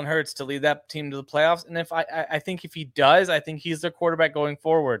Jalen Hurts to lead that team to the playoffs. And if I think if he does, I think he's their quarterback going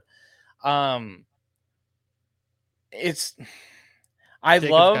forward. Jacob's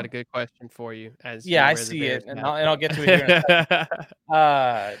got a good question for you. I see it, and I'll get to it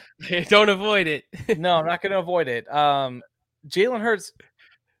here. Don't avoid it. No, I'm not going to avoid it. Jalen Hurts,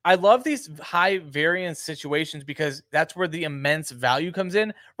 I love these high variance situations because that's where the immense value comes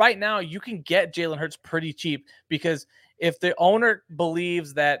in. Right now, you can get Jalen Hurts pretty cheap because if the owner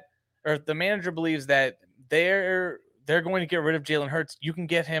believes that, or if the manager believes that they're going to get rid of Jalen Hurts, you can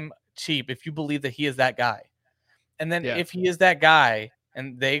get him cheap if you believe that he is that guy. And then if he is that guy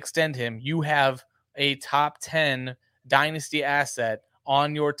and they extend him, you have a top 10 dynasty asset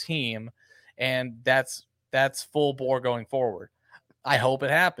on your team. And that's full bore going forward. I hope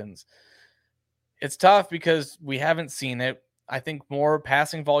it happens. It's tough because we haven't seen it. I think more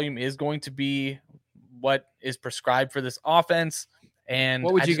passing volume is going to be what is prescribed for this offense. And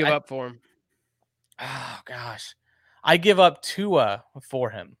what would you give up for him? Oh gosh. I give up Tua for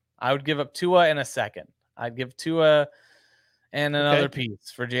him. I would give up Tua in a second. I'd give Tua and another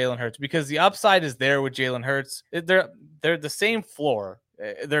piece for Jalen Hurts because the upside is there with Jalen Hurts. They're the same floor.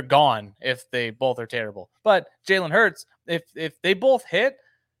 they're gone if they both are terrible. But Jalen Hurts, if they both hit,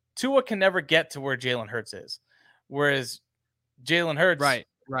 Tua can never get to where Jalen Hurts is. Whereas Jalen Hurts, right.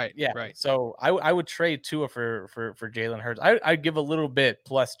 So I would trade Tua for Jalen Hurts. I'd give a little bit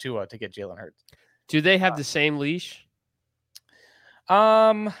plus Tua to get Jalen Hurts. Do they have the same leash?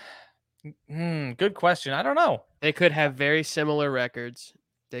 Good question. I don't know. They could have very similar records.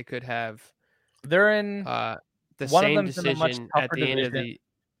 They could have. They're in the same decision at the end of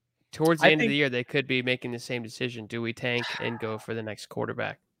towards the end of the year. They could be making the same decision. Do we tank and go for the next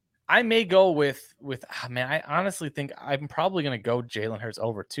quarterback? I may go with I honestly think I'm probably going to go Jalen Hurts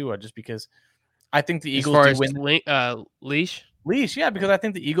over Tua just because I think the Eagles do win leash. Yeah, because I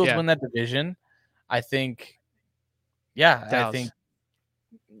think the Eagles win that division. I think, I think.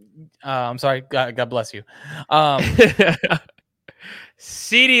 I'm sorry. God bless you.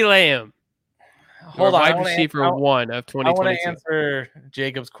 CeeDee Lamb. Hold on. Wide receiver 1 of 2022. I want to answer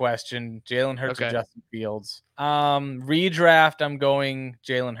Jacob's question. Jalen Hurts or Justin Fields. Redraft, I'm going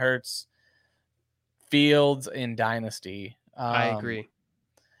Jalen Hurts. Fields in Dynasty. I agree.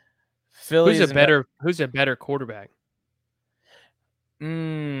 Phillies who's a better quarterback?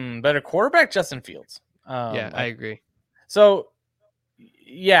 Better quarterback, Justin Fields. I agree. So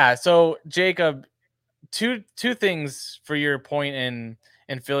Jacob, two things for your point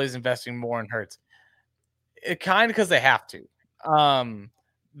in Phillies investing more in Hurts. It kind of because they have to.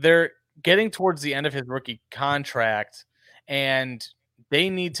 They're getting towards the end of his rookie contract, and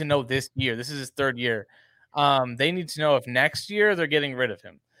they need to know this year. This is his third year. They need to know if next year they're getting rid of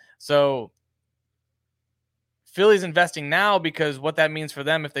him. So Philly's investing now because what that means for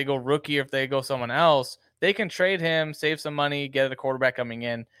them, if they go rookie or if they go someone else, they can trade him, save some money, get a quarterback coming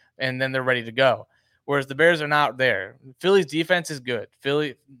in, and then they're ready to go. Whereas the Bears are not there. Philly's defense is good.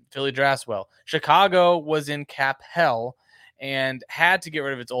 Philly drafts well. Chicago was in cap hell and had to get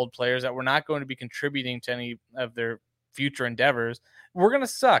rid of its old players that were not going to be contributing to any of their future endeavors. We're going to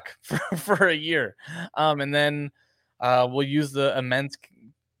suck for a year. And then we'll use the immense,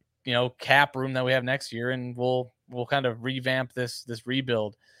 cap room that we have next year, and we'll kind of revamp this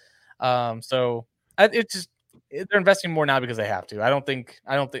rebuild. So it's just, they're investing more now because they have to. I don't think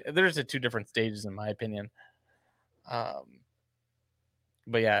there's two different stages in my opinion. But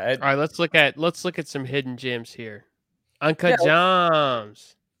yeah. All right, let's look at some hidden gems here. Uncut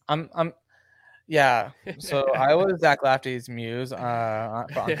Gems. Yeah. So I was Zach Lafferty's muse for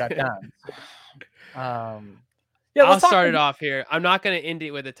Uncut Gems. I'll start it off here. I'm not going to end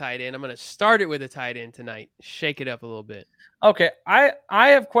it with a tight end. I'm going to start it with a tight end tonight. Shake it up a little bit. Okay. I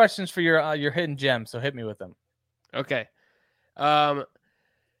have questions for your hidden gems, so hit me with them. Okay.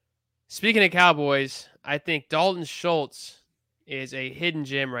 Speaking of Cowboys, I think Dalton Schultz is a hidden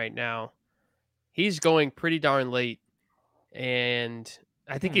gem right now. He's going pretty darn late, and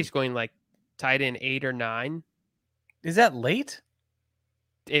I think he's going like tight end 8 or 9. Is that late?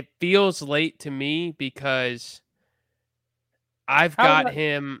 It feels late to me because I've got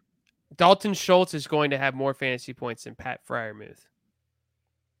him. Dalton Schultz is going to have more fantasy points than Pat Freiermuth.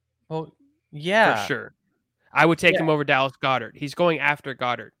 Well, yeah. For sure. I would take him over Dallas Goedert. He's going after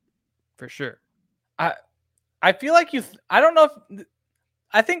Goedert, for sure. I feel like I don't know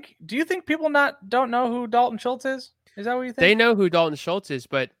if do you think people don't know who Dalton Schultz is? Is that what you think? They know who Dalton Schultz is,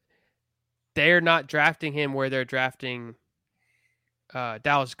 but they're not drafting him where they're drafting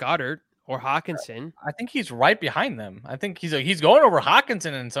Dallas Goedert or Hawkinson. I think he's right behind them. I think he's going over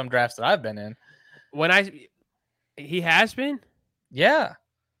Hawkinson in some drafts that I've been in. He has been? Yeah.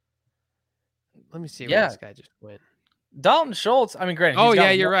 Let me see where this guy just went. Dalton Schultz. I mean, granted. Oh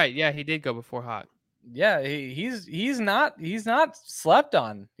yeah, you're right. Yeah, he did go before Hawk. Yeah, he's not slept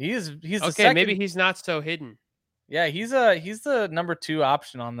on. He's okay. Second. Maybe he's not so hidden. Yeah, he's the number 2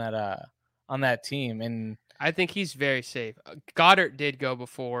 option on that team, and I think he's very safe. Goddard did go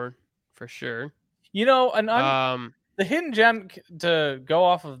before, for sure. The hidden gem to go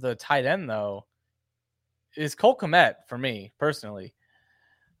off of the tight end though is Cole Kmet for me personally.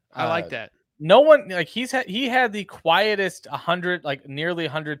 I like that. No one he had the quietest 100 nearly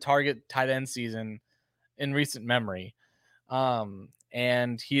 100 target tight end season in recent memory,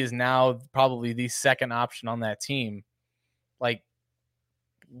 and he is now probably the second option on that team.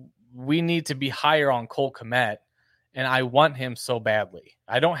 We need to be higher on Cole Kmet, and I want him so badly.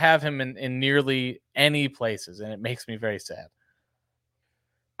 I don't have him in nearly any places, and it makes me very sad.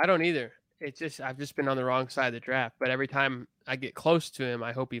 I don't either. It's just I've just been on the wrong side of the draft, but every time I get close to him,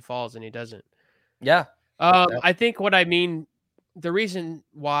 I hope he falls, and he doesn't. Yeah. I think what I mean, the reason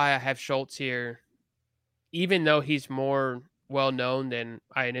why I have Schultz here, even though he's more well known than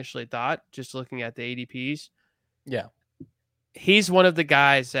I initially thought, just looking at the ADPs. Yeah. he's one of the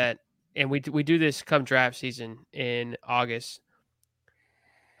guys that, and we do this come draft season in August.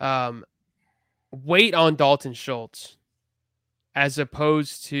 Wait on Dalton Schultz as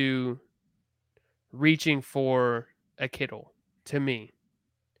opposed to reaching for a Kittle, to me,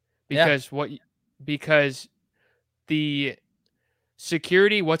 because the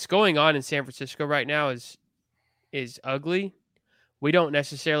security, what's going on in San Francisco right now is ugly. We don't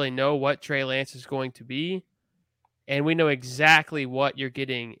necessarily know what Trey Lance is going to be, and we know exactly what you're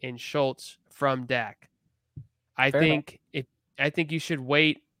getting in Schultz from Dak. I think you should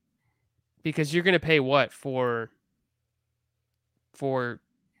wait, because you're going to pay what for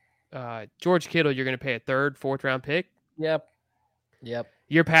George Kittle? You're going to pay a third, fourth round pick. Yep.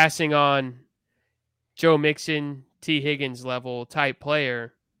 You're passing on Joe Mixon, T. Higgins level type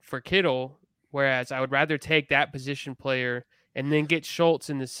player for Kittle, whereas I would rather take that position player and then get Schultz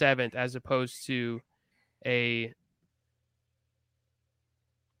in the 7th as opposed to a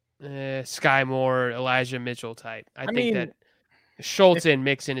Sky Moore, Elijah Mitchell type. I think that Schultz and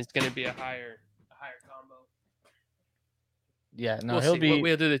Mixon is going to be a higher combo. Yeah, no, we'll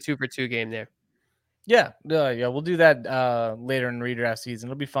do the 2-for-2 game there. Yeah, we'll do that later in redraft season.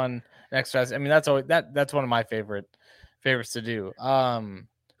 It'll be fun next draft. I mean, that's always that's one of my favorites to do.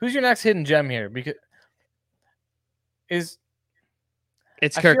 Who's your next hidden gem here? Because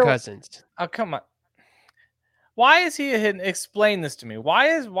it's Kirk Cousins. Oh, come on. Why is he a hidden? Explain this to me. Why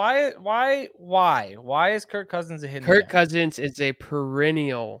is Kirk Cousins a hidden gem? Kirk Cousins is a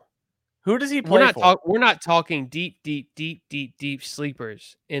perennial. Who does he play for? We're not talking deep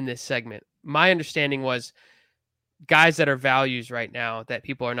sleepers in this segment. My understanding was guys that are values right now that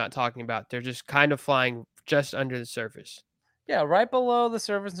people are not talking about. They're just kind of flying just under the surface. Yeah, right below the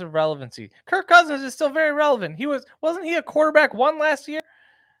surface of relevancy. Kirk Cousins is still very relevant. Wasn't he a quarterback 1 last year?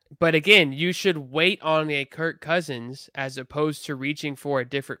 But again, you should wait on a Kirk Cousins as opposed to reaching for a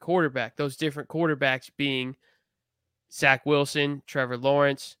different quarterback. Those different quarterbacks being Zach Wilson, Trevor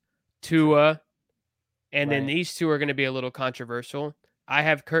Lawrence, Tua, and then these two are going to be a little controversial. I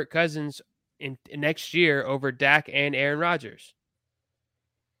have Kirk Cousins in next year over Dak and Aaron Rodgers.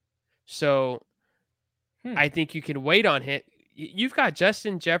 So I think you can wait on him. You've got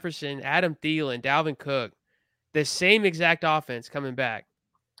Justin Jefferson, Adam Thielen, Dalvin Cook, the same exact offense coming back.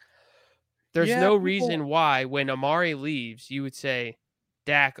 There's no reason why when Amari leaves, you would say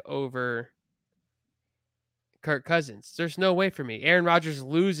Dak over Kirk Cousins. There's no way for me. Aaron Rodgers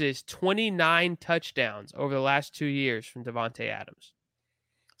loses 29 touchdowns over the last 2 years from Devontae Adams.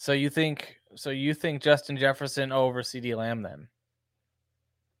 So you think Justin Jefferson over CeeDee Lamb then?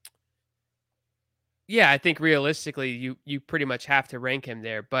 Yeah, I think realistically you pretty much have to rank him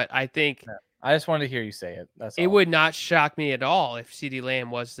there, but I think I just wanted to hear you say it. That's all. It would not shock me at all if CeeDee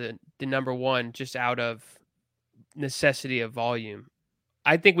Lamb was the number one just out of necessity of volume.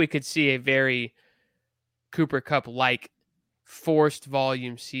 I think we could see a very Cooper Kupp-like forced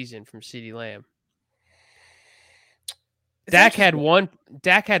volume season from CeeDee Lamb. Dak had 1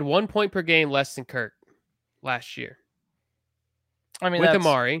 point per game less than Kirk last year. I mean, with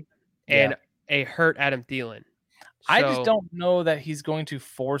Amari and a hurt Adam Thielen. I just don't know that he's going to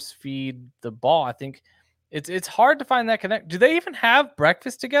force feed the ball. I think it's hard to find that connect. Do they even have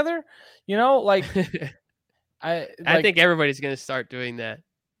breakfast together? You know, like I think everybody's going to start doing that.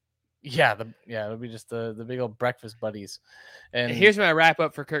 Yeah, it'll be just the big old breakfast buddies. And here's my wrap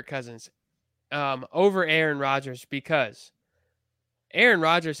up for Kirk Cousins. Over Aaron Rodgers, because Aaron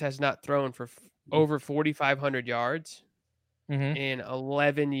Rodgers has not thrown for over 4,500 yards in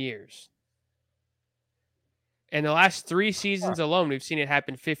 11 years. In the last 3 seasons alone, we've seen it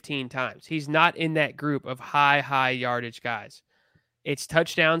happen 15 times. He's not in that group of high yardage guys. It's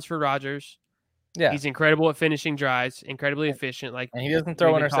touchdowns for Rodgers. Yeah, he's incredible at finishing drives, incredibly efficient. And he doesn't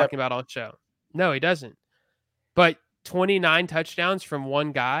throw interceptions. Talking about on show. No, he doesn't. But 29 touchdowns from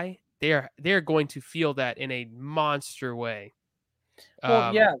one guy, they're going to feel that in a monster way.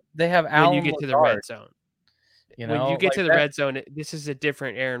 Well, they have when you get to the red zone. You know, when you get to the red zone, this is a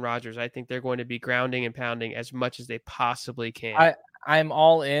different Aaron Rodgers. I think they're going to be grounding and pounding as much as they possibly can. I'm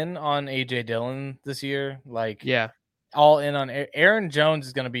all in on A.J. Dillon this year. All in on Aaron Jones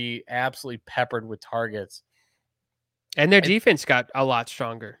is going to be absolutely peppered with targets. And their defense got a lot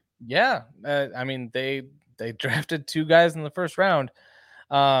stronger. Yeah. I mean, they drafted 2 guys in the first round,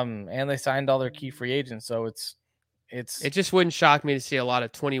 and they signed all their key free agents. So it just wouldn't shock me to see a lot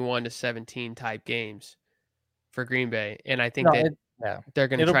of 21-17 type games for Green Bay. And I think they're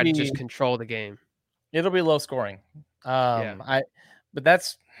going to try to just control the game. It'll be low scoring. But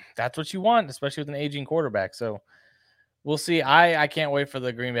that's what you want, especially with an aging quarterback. So we'll see. I can't wait for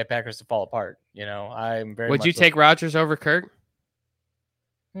the Green Bay Packers to fall apart. You know, I'm very. Would you take Rodgers over Kirk?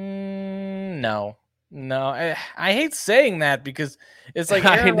 No. I hate saying that because it's like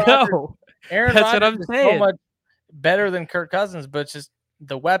Aaron Rodgers. Aaron That's Rodgers what I'm is saying. so much better than Kirk Cousins, but just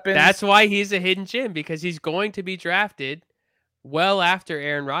the weapons. That's why he's a hidden gem, because he's going to be drafted well after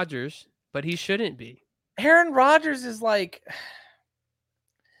Aaron Rodgers, but he shouldn't be. Aaron Rodgers is like,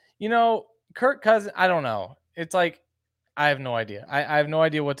 Kirk Cousins. I don't know. It's like, I have no idea. I have no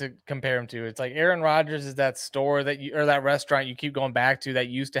idea what to compare him to. It's like Aaron Rodgers is that store or that restaurant you keep going back to that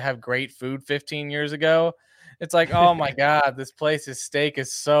used to have great food 15 years ago. It's like, oh my God, this place's steak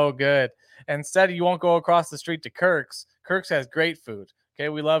is so good. And instead, you won't go across the street to Kirk's. Kirk's has great food. Okay,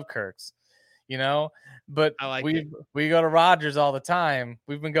 we love Kirk's, but we go to Rodgers all the time.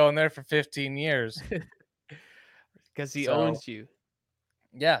 We've been going there for 15 years because he owns you.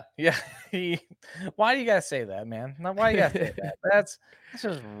 Yeah. Why do you gotta say that, man? Why do you gotta say that? That's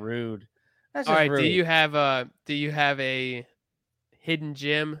just rude. That's just all right. Rude. Do you have a hidden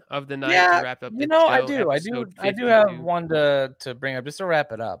gem of the night to wrap up? I do have one to bring up just to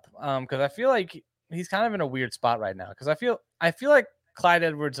wrap it up. Because I feel like he's kind of in a weird spot right now. Because I feel like Clyde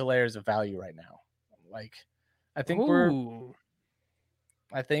Edwards-Helaire is a value right now. Like, I think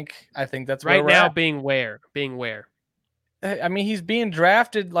I think that's right where we're now. at. Being where? I mean, he's being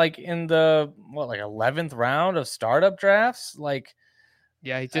drafted like in the 11th round of startup drafts. Like,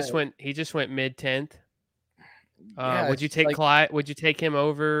 yeah, he just went mid-10th. Would you take Clyde? Would you take him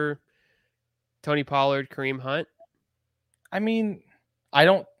over Tony Pollard, Kareem Hunt? I mean, I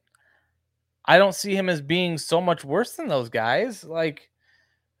don't see him as being so much worse than those guys. Like,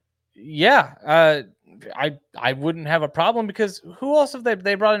 yeah, I wouldn't have a problem because who else have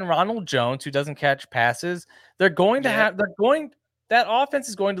they brought in? Ronald Jones, who doesn't catch passes. They're going to that offense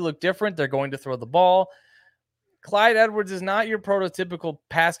is going to look different. They're going to throw the ball. Clyde Edwards is not your prototypical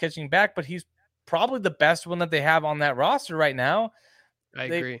pass catching back, but he's probably the best one that they have on that roster right now. I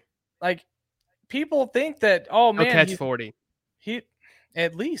agree. Like, people think that, oh man, he'll catch 40. He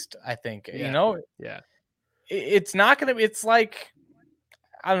at least, I think, Yeah. It's not going to, it's like,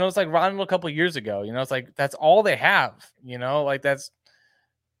 I don't know. It's like Ronald a couple of years ago, it's like, that's all they have, like that's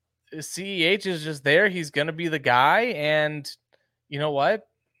CEH is just there. He's going to be the guy. And you know what?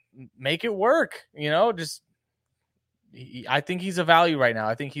 Make it work, I think he's a value right now.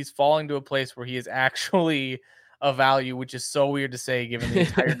 I think he's falling to a place where he is actually a value, which is so weird to say given the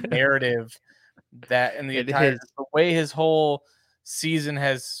entire narrative that and the way his whole season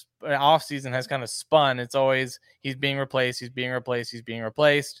off season has kind of spun. It's always he's being replaced.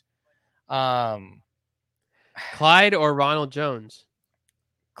 Clyde or Ronald Jones?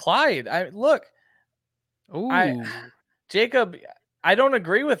 Clyde. Jacob, I don't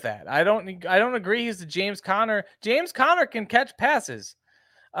agree with that. I don't agree he's the James Conner. James Conner can catch passes.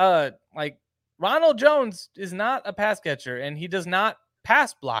 Like Ronald Jones is not a pass catcher and he does not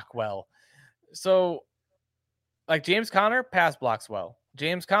pass block well. So like James Conner pass blocks well.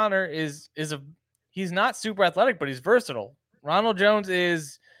 James Conner he's not super athletic, but he's versatile. Ronald Jones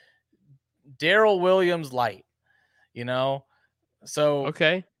is Darrell Williams light, So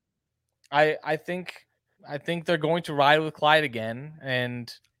okay. I think they're going to ride with Clyde again,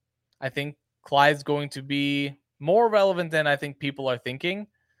 and I think Clyde's going to be more relevant than I think people are thinking.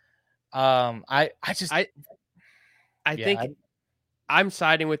 I think I'm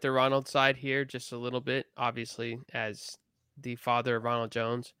siding with the Ronald side here just a little bit, obviously, as the father of Ronald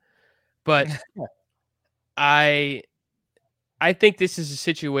Jones. But I think this is a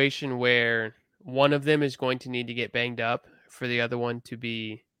situation where one of them is going to need to get banged up for the other one to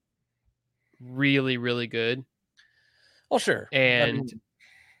be really, really good. Well, sure. And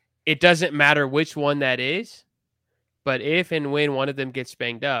it doesn't matter which one that is, but if and when one of them gets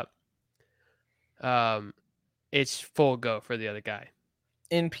banged up, it's full go for the other guy.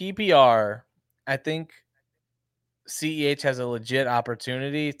 In PPR, I think CEH has a legit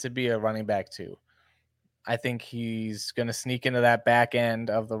opportunity to be a running back too. I think he's going to sneak into that back end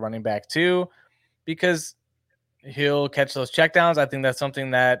of the running back too, because he'll catch those checkdowns. I think that's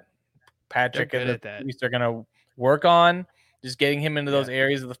something that Patrick and the Chiefs are going to work on, just getting him into those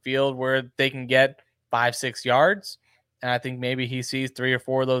areas of the field where they can get 5-6 yards. And I think maybe he sees 3 or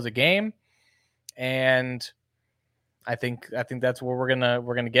 4 of those a game. And I think that's where we're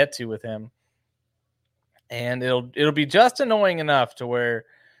gonna get to with him. And it'll be just annoying enough to where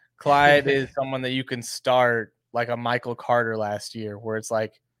Clyde is someone that you can start like a Michael Carter last year, where it's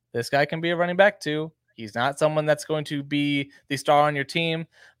like, this guy can be a running back too. He's not someone that's going to be the star on your team,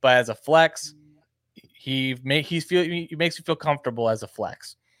 but as a flex, he makes you feel comfortable as a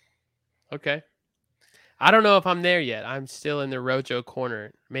flex. Okay. I don't know if I'm there yet. I'm still in the Rojo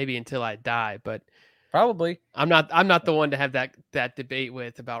corner, maybe until I die. But Probably. I'm not the one to have that debate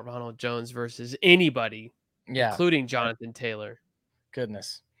with about Ronald Jones versus anybody, including Jonathan Taylor.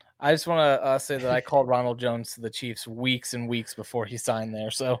 Goodness. I just want to say that I called Ronald Jones to the Chiefs weeks and weeks before he signed there.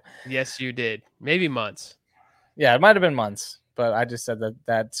 So yes, you did. Maybe months. Yeah, it might have been months, but I just said that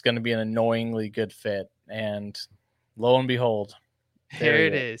that's going to be an annoyingly good fit. And lo and behold, there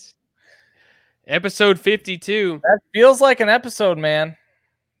it is. Episode 52. That feels like an episode, man.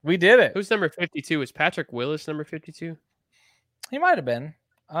 We did it. Who's number 52? Was Patrick Willis number 52? He might have been.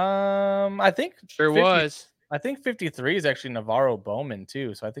 I think sure 50, was. I think 53 is actually Navarro Bowman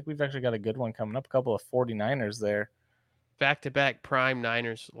too. So I think we've actually got a good one coming up. A couple of 49ers there. Back-to-back prime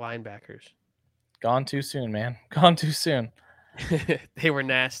Niners linebackers. Gone too soon, man. Gone too soon. They were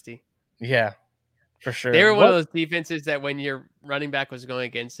nasty. Yeah, for sure. They were one of those defenses that when your running back was going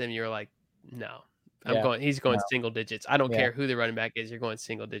against him, you were like, no, he's going single digits. I don't care who the running back is. You're going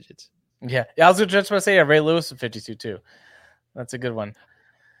single digits. Yeah. I was just about to say Ray Lewis at 52 too. That's a good one.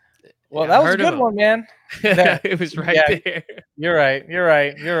 Well, that was a good one, man. It was right there. You're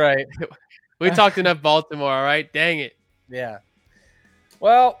right. We talked enough Baltimore, all right? Dang it. Yeah.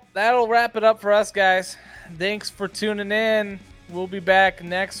 Well, that'll wrap it up for us, guys. Thanks for tuning in. We'll be back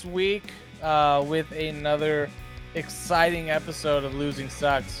next week with another exciting episode of Losing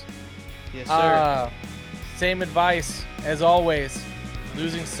Sucks. Yes, sir. Same advice as always.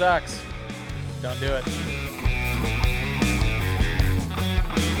 Losing sucks. Don't do it.